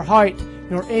 nor height,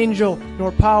 nor angel,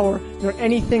 nor power, nor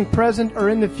anything present or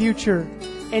in the future.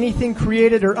 Anything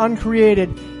created or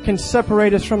uncreated can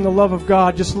separate us from the love of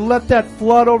God. Just let that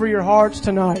flood over your hearts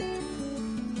tonight.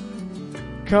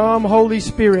 Come, Holy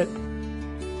Spirit.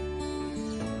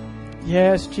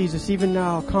 Yes, Jesus, even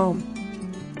now, come.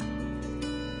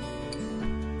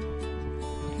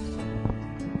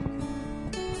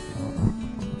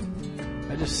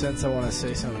 I just sense I want to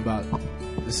say something about,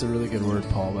 this is a really good word,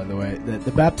 Paul, by the way, that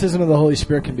the baptism of the Holy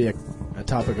Spirit can be a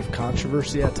topic of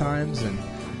controversy at times, and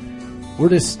we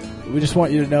just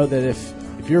want you to know that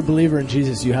if you're a believer in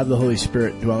Jesus, you have the Holy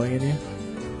Spirit dwelling in you.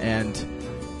 And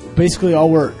basically what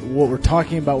we're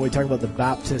talking about when we talk about the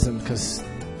baptism, because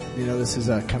this is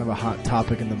a kind of a hot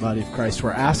topic in the body of Christ,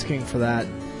 we're asking for that,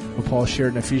 what Paul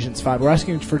shared in Ephesians 5. We're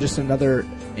asking for just another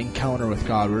encounter with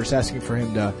God. We're just asking for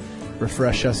Him to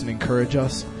refresh us and encourage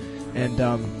us. And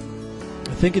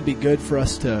I think it'd be good for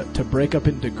us to break up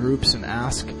into groups and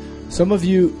ask. Some of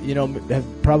you, have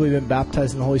probably been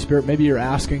baptized in the Holy Spirit. Maybe you're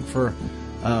asking for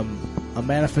a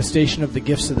manifestation of the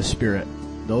gifts of the Spirit.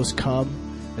 Those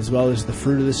come, as well as the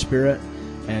fruit of the Spirit.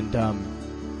 And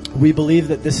we believe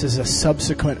that this is a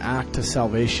subsequent act to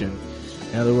salvation.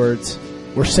 In other words,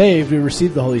 we're saved, we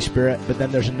receive the Holy Spirit, but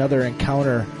then there's another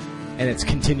encounter, and it's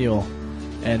continual.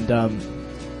 And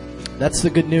that's the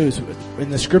good news. In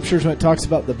the Scriptures, when it talks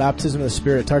about the baptism of the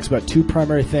Spirit, it talks about two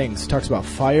primary things. It talks about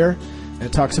fire, and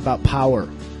it talks about power.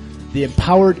 The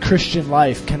empowered Christian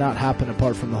life cannot happen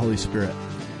apart from the Holy Spirit.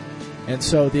 And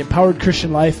so the empowered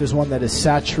Christian life is one that is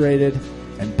saturated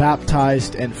and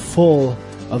baptized and full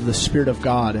of the Spirit of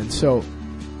God. And so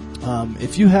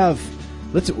if you have,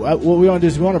 what we want to do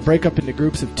is we want to break up into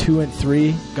groups of 2 and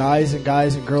 3, guys and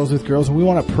girls with girls, and we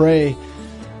want to pray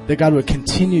that God would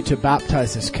continue to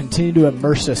baptize us, continue to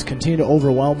immerse us, continue to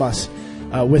overwhelm us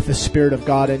with the Spirit of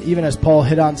God. And even as Paul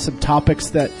hit on some topics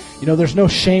that, there's no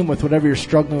shame with whatever you're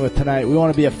struggling with tonight. We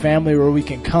want to be a family where we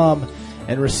can come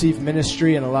and receive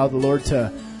ministry and allow the Lord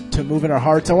to move in our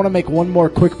hearts. I want to make one more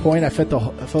quick point. I felt the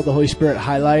Holy Spirit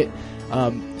highlight.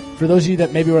 For those of you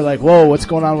that maybe were like, whoa, what's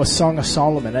going on with Song of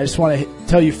Solomon? I just want to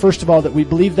tell you, first of all, that we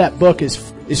believe that book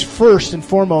is first and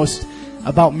foremost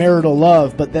about marital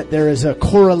love, but that there is a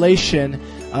correlation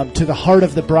to the heart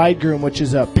of the bridegroom, which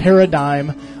is a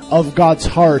paradigm of God's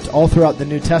heart all throughout the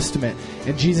New Testament.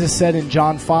 And Jesus said in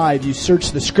John 5, you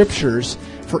search the Scriptures,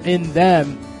 for in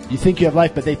them you think you have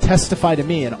life, but they testify to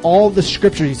me. And all the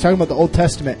Scriptures, he's talking about the Old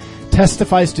Testament,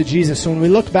 testifies to Jesus. So when we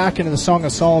look back into the Song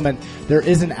of Solomon, there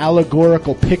is an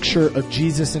allegorical picture of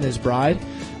Jesus and His bride.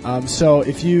 So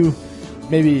if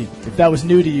that was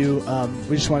new to you,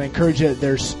 we just want to encourage you.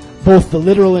 There's both the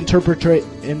literal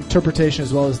interpretation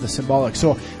as well as the symbolic.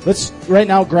 So let's right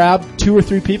now grab 2 or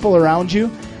 3 people around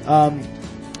you,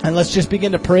 and let's just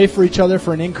begin to pray for each other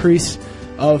for an increase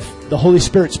of the Holy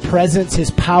Spirit's presence,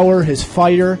 His power, His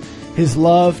fire, His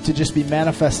love to just be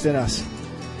manifest in us.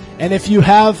 And if you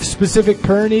have specific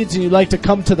prayer needs and you'd like to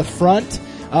come to the front,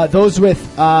 those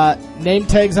with name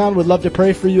tags on would love to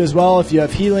pray for you as well if you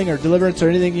have healing or deliverance or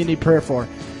anything you need prayer for.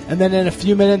 And then in a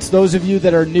few minutes, those of you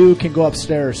that are new can go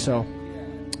upstairs. So,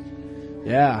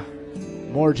 yeah,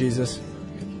 more Jesus.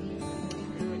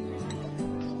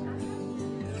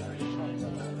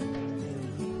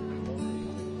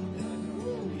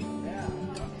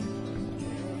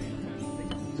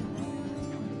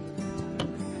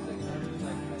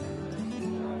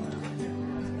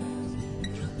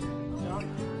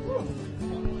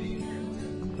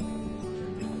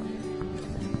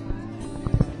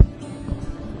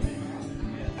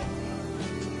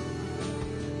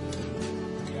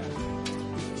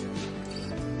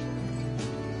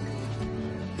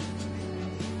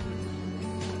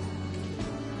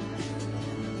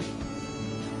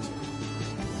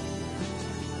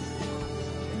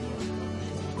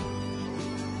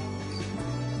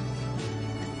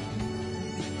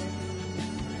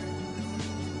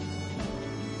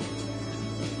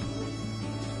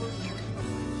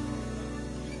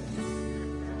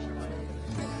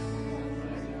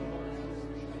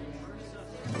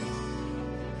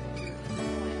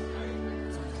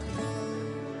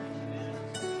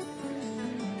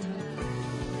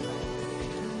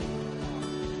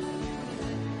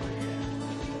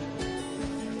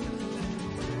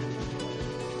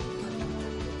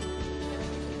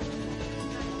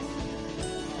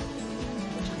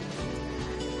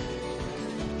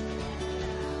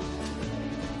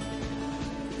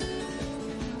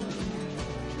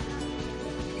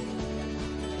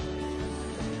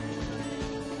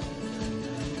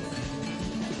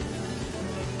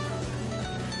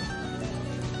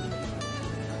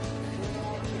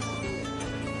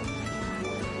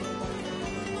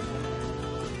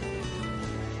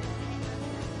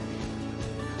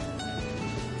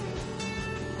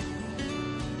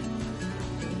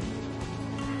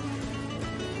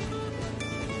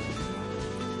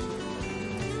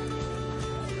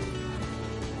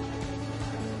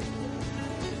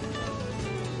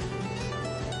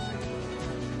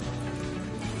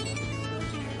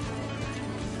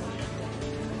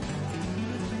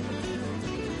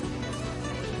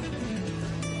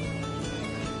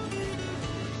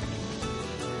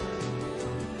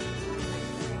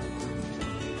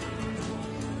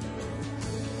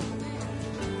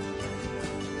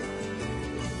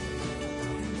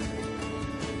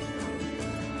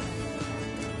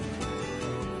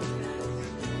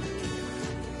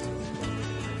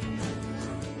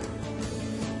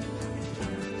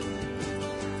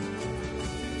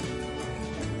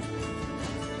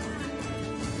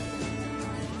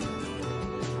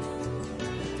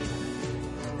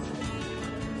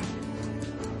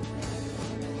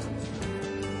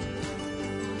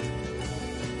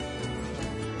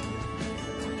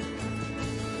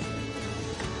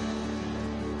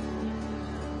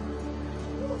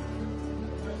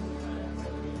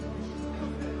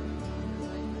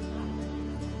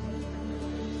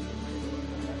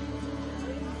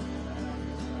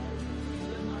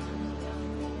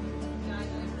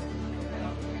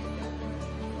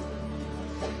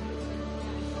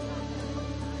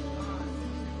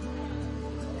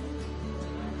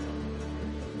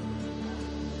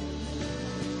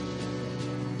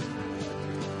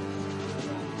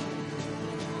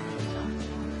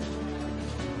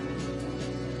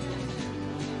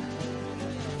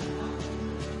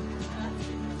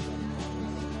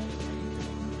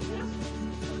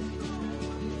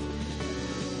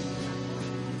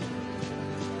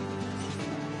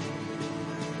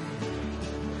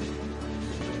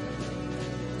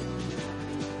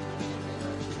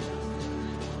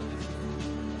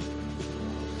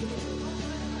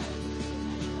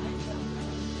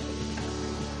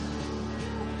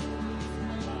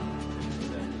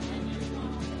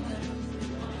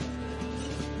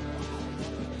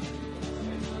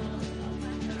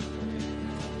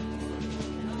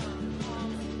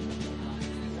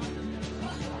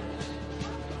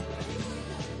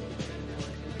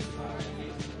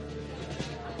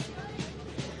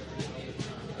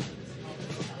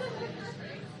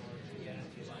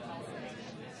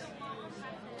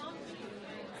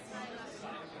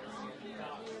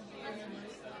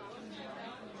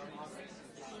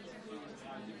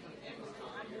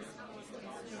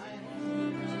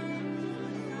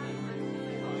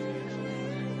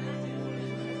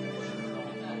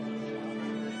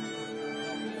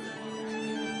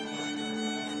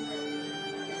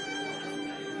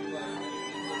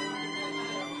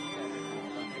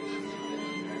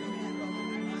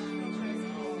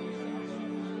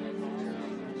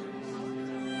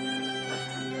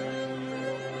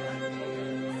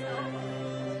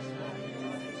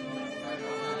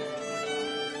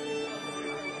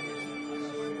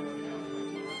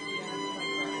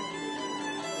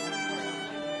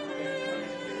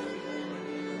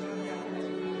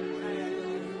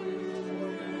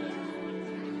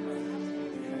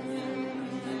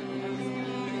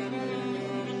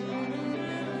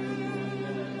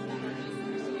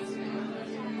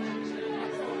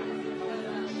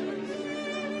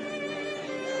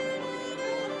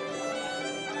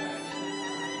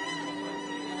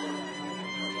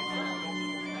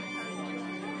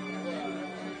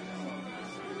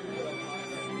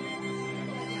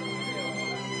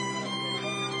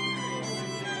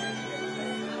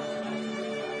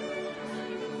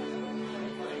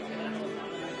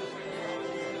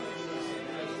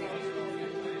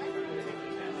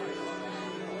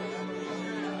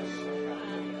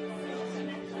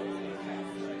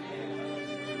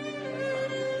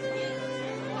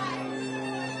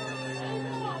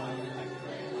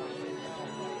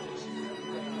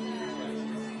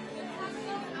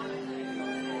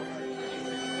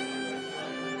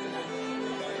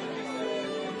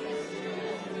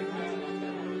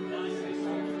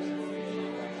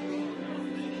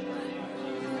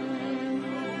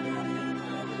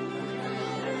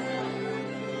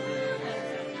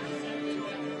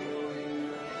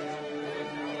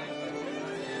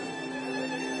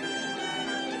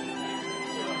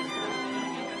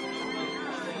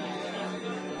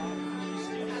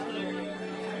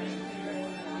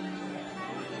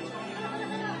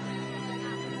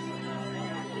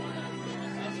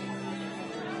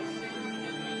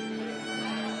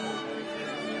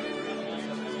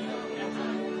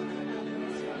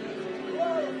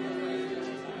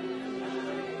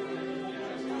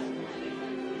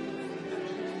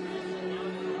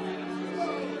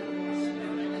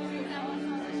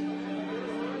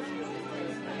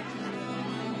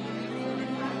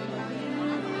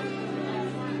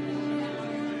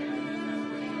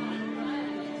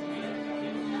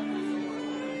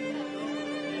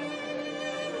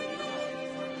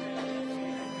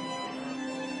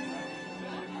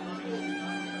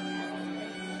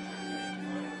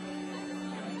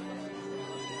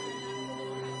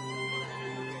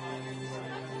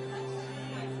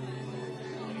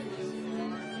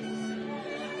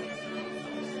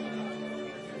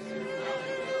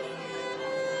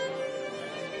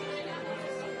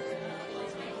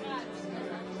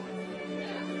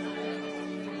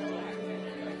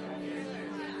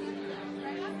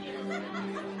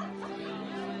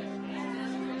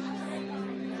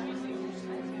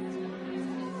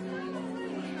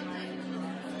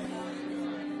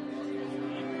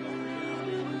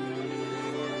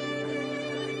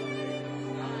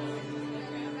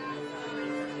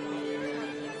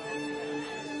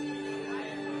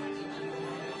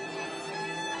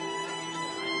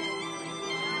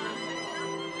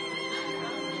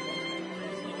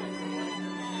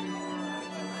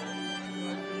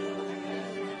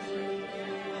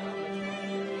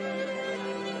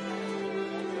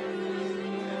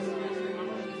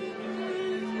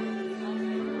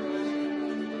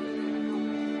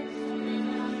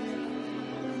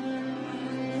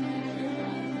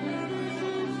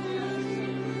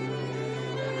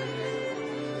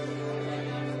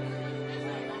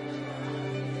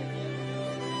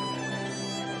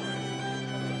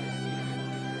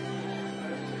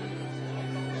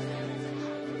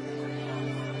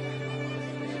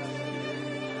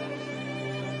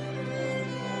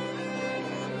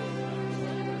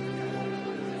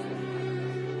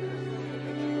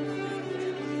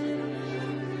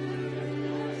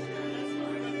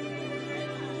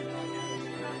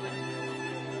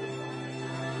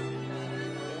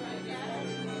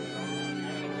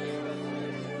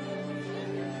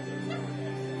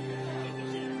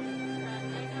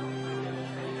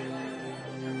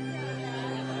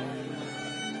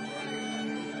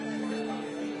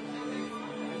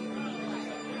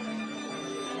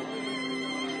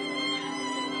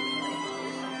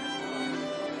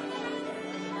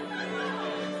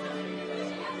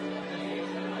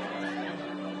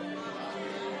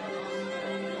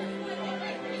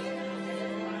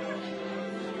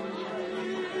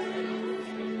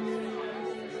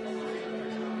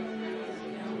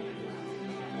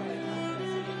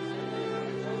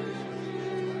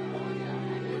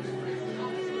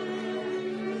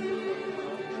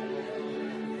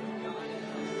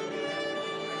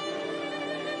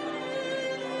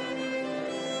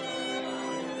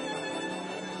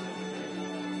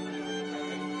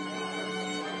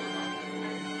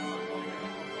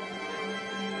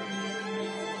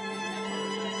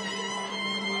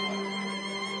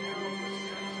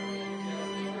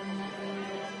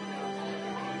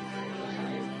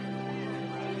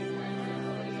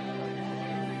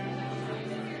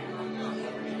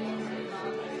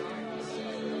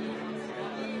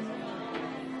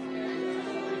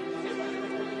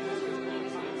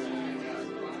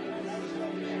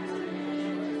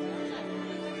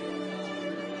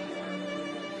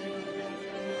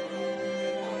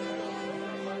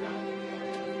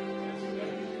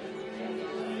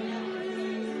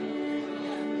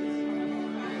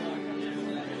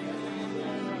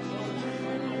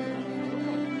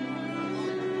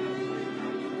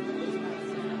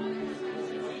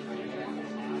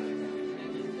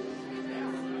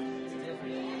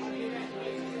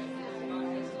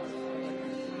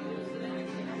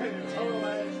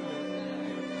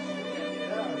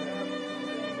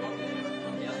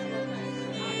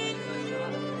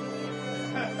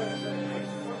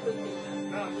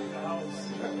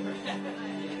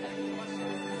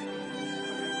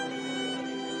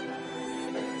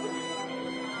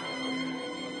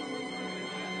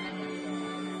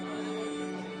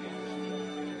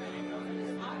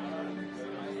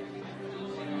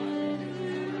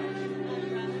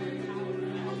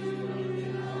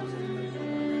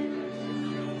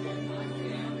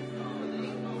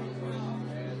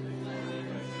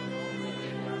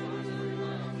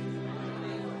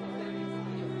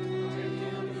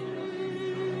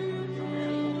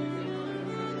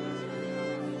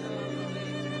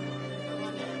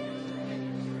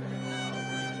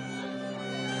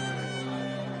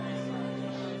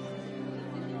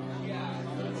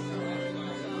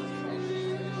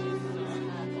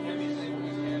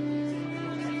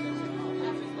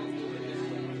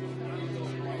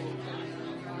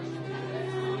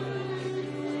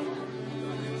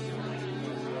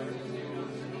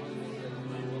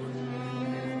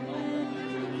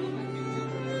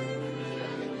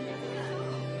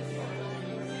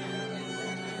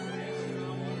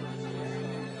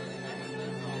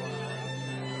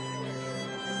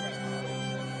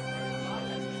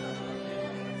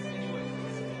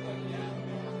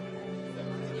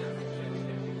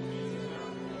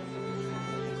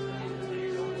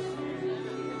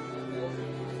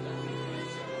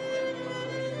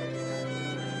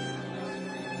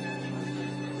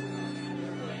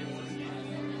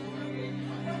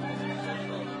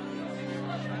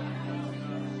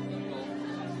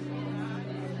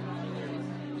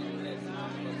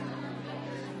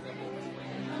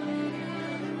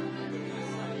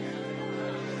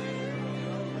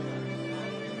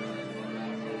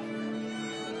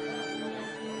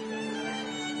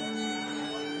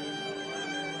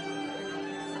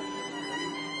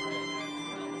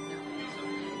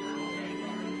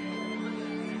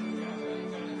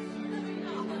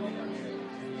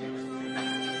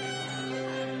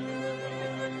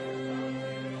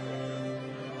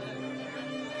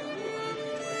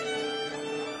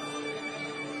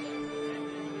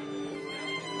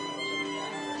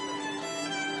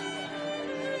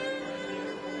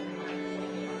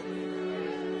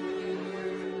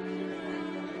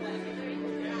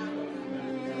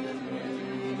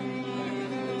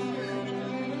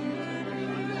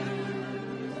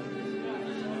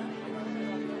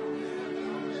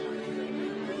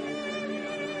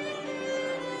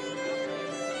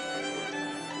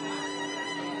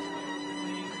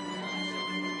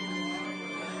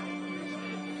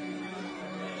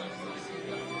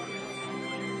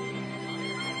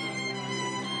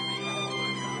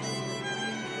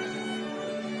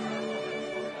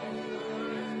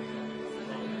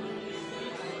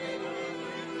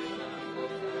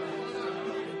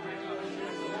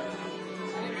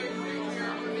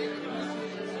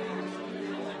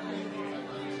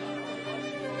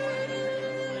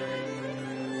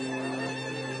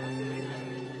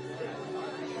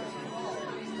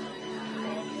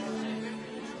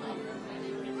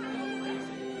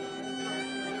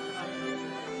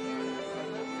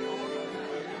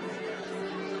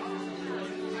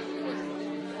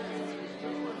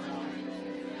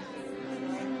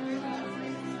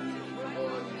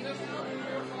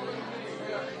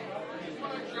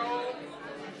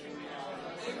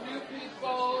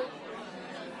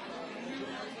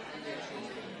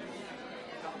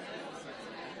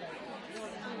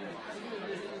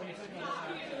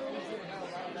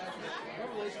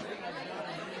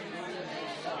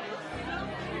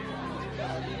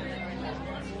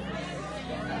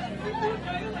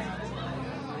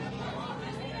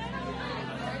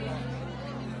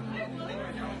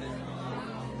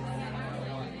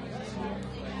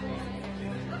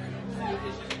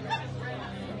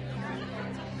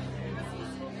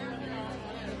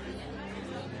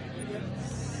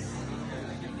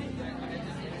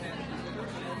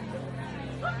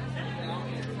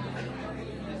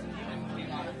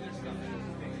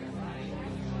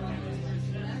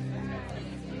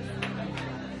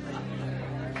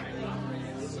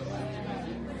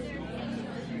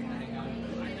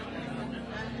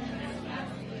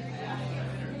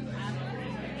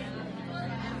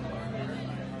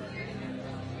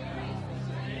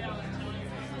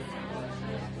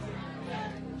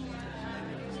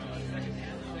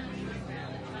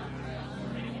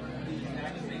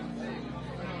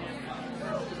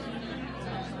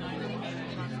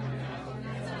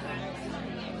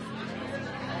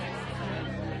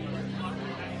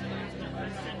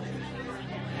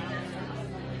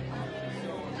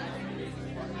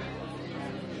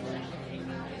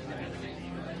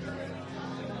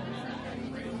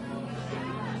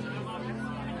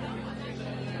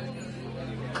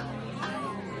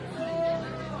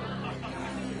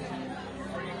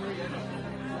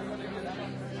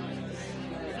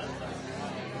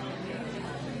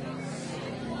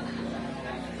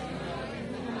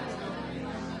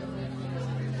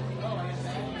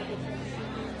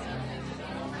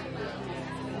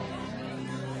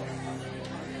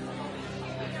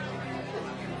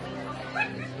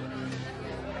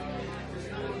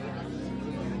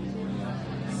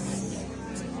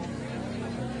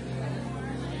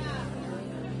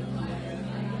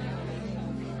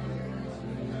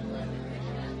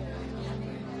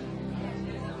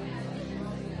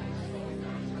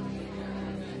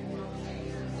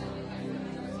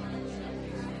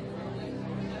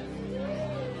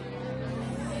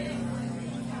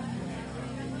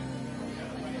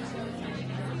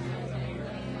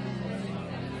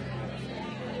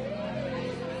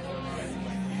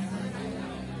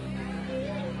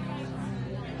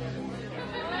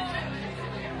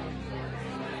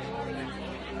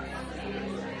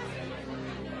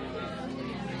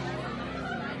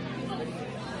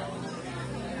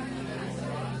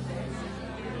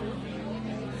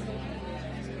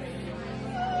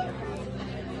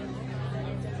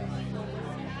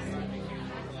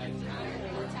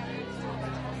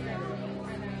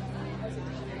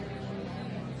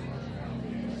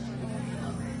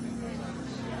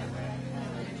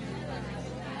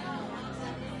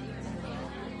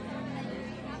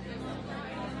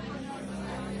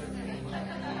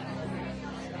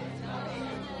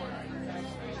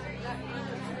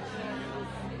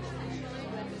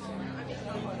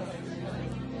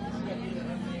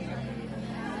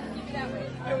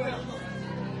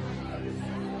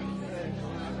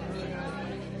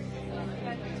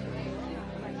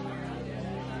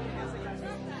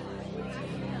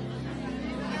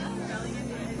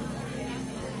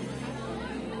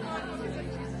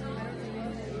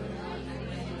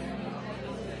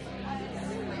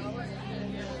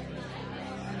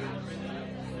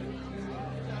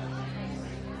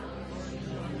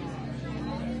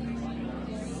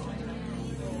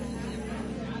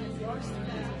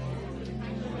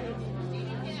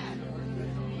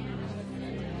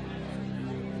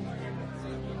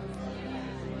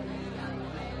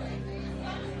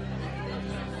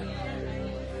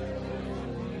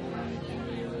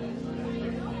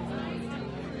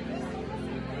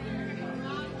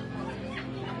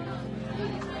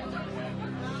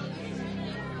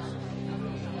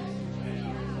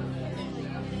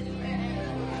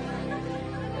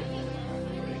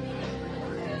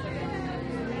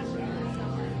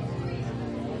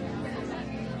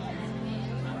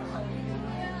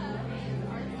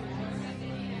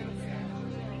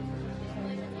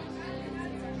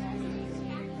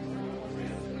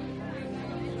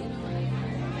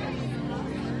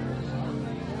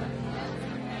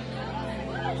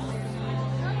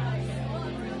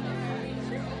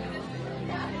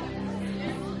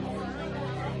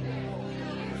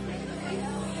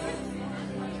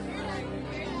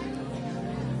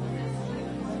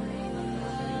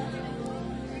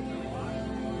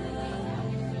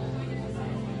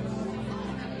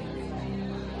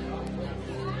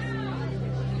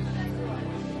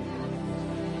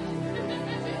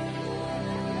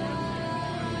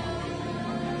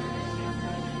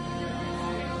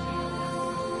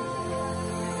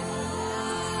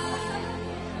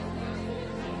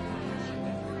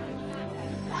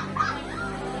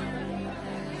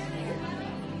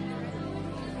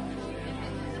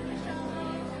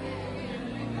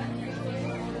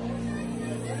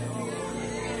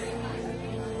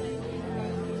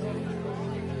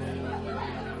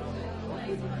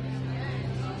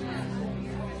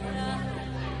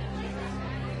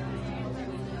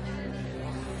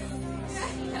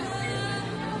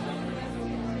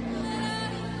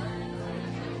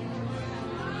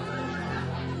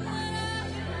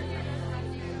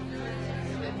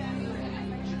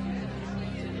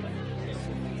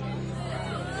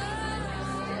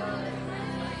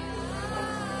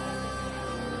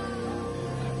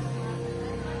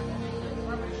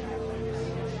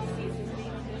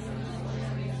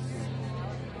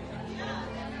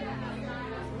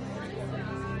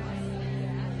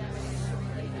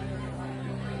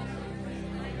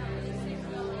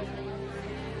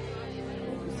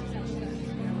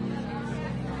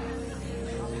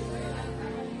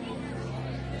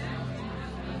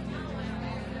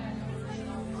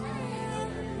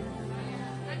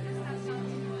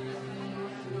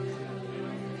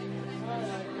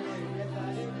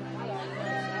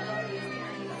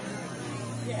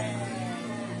 Yeah.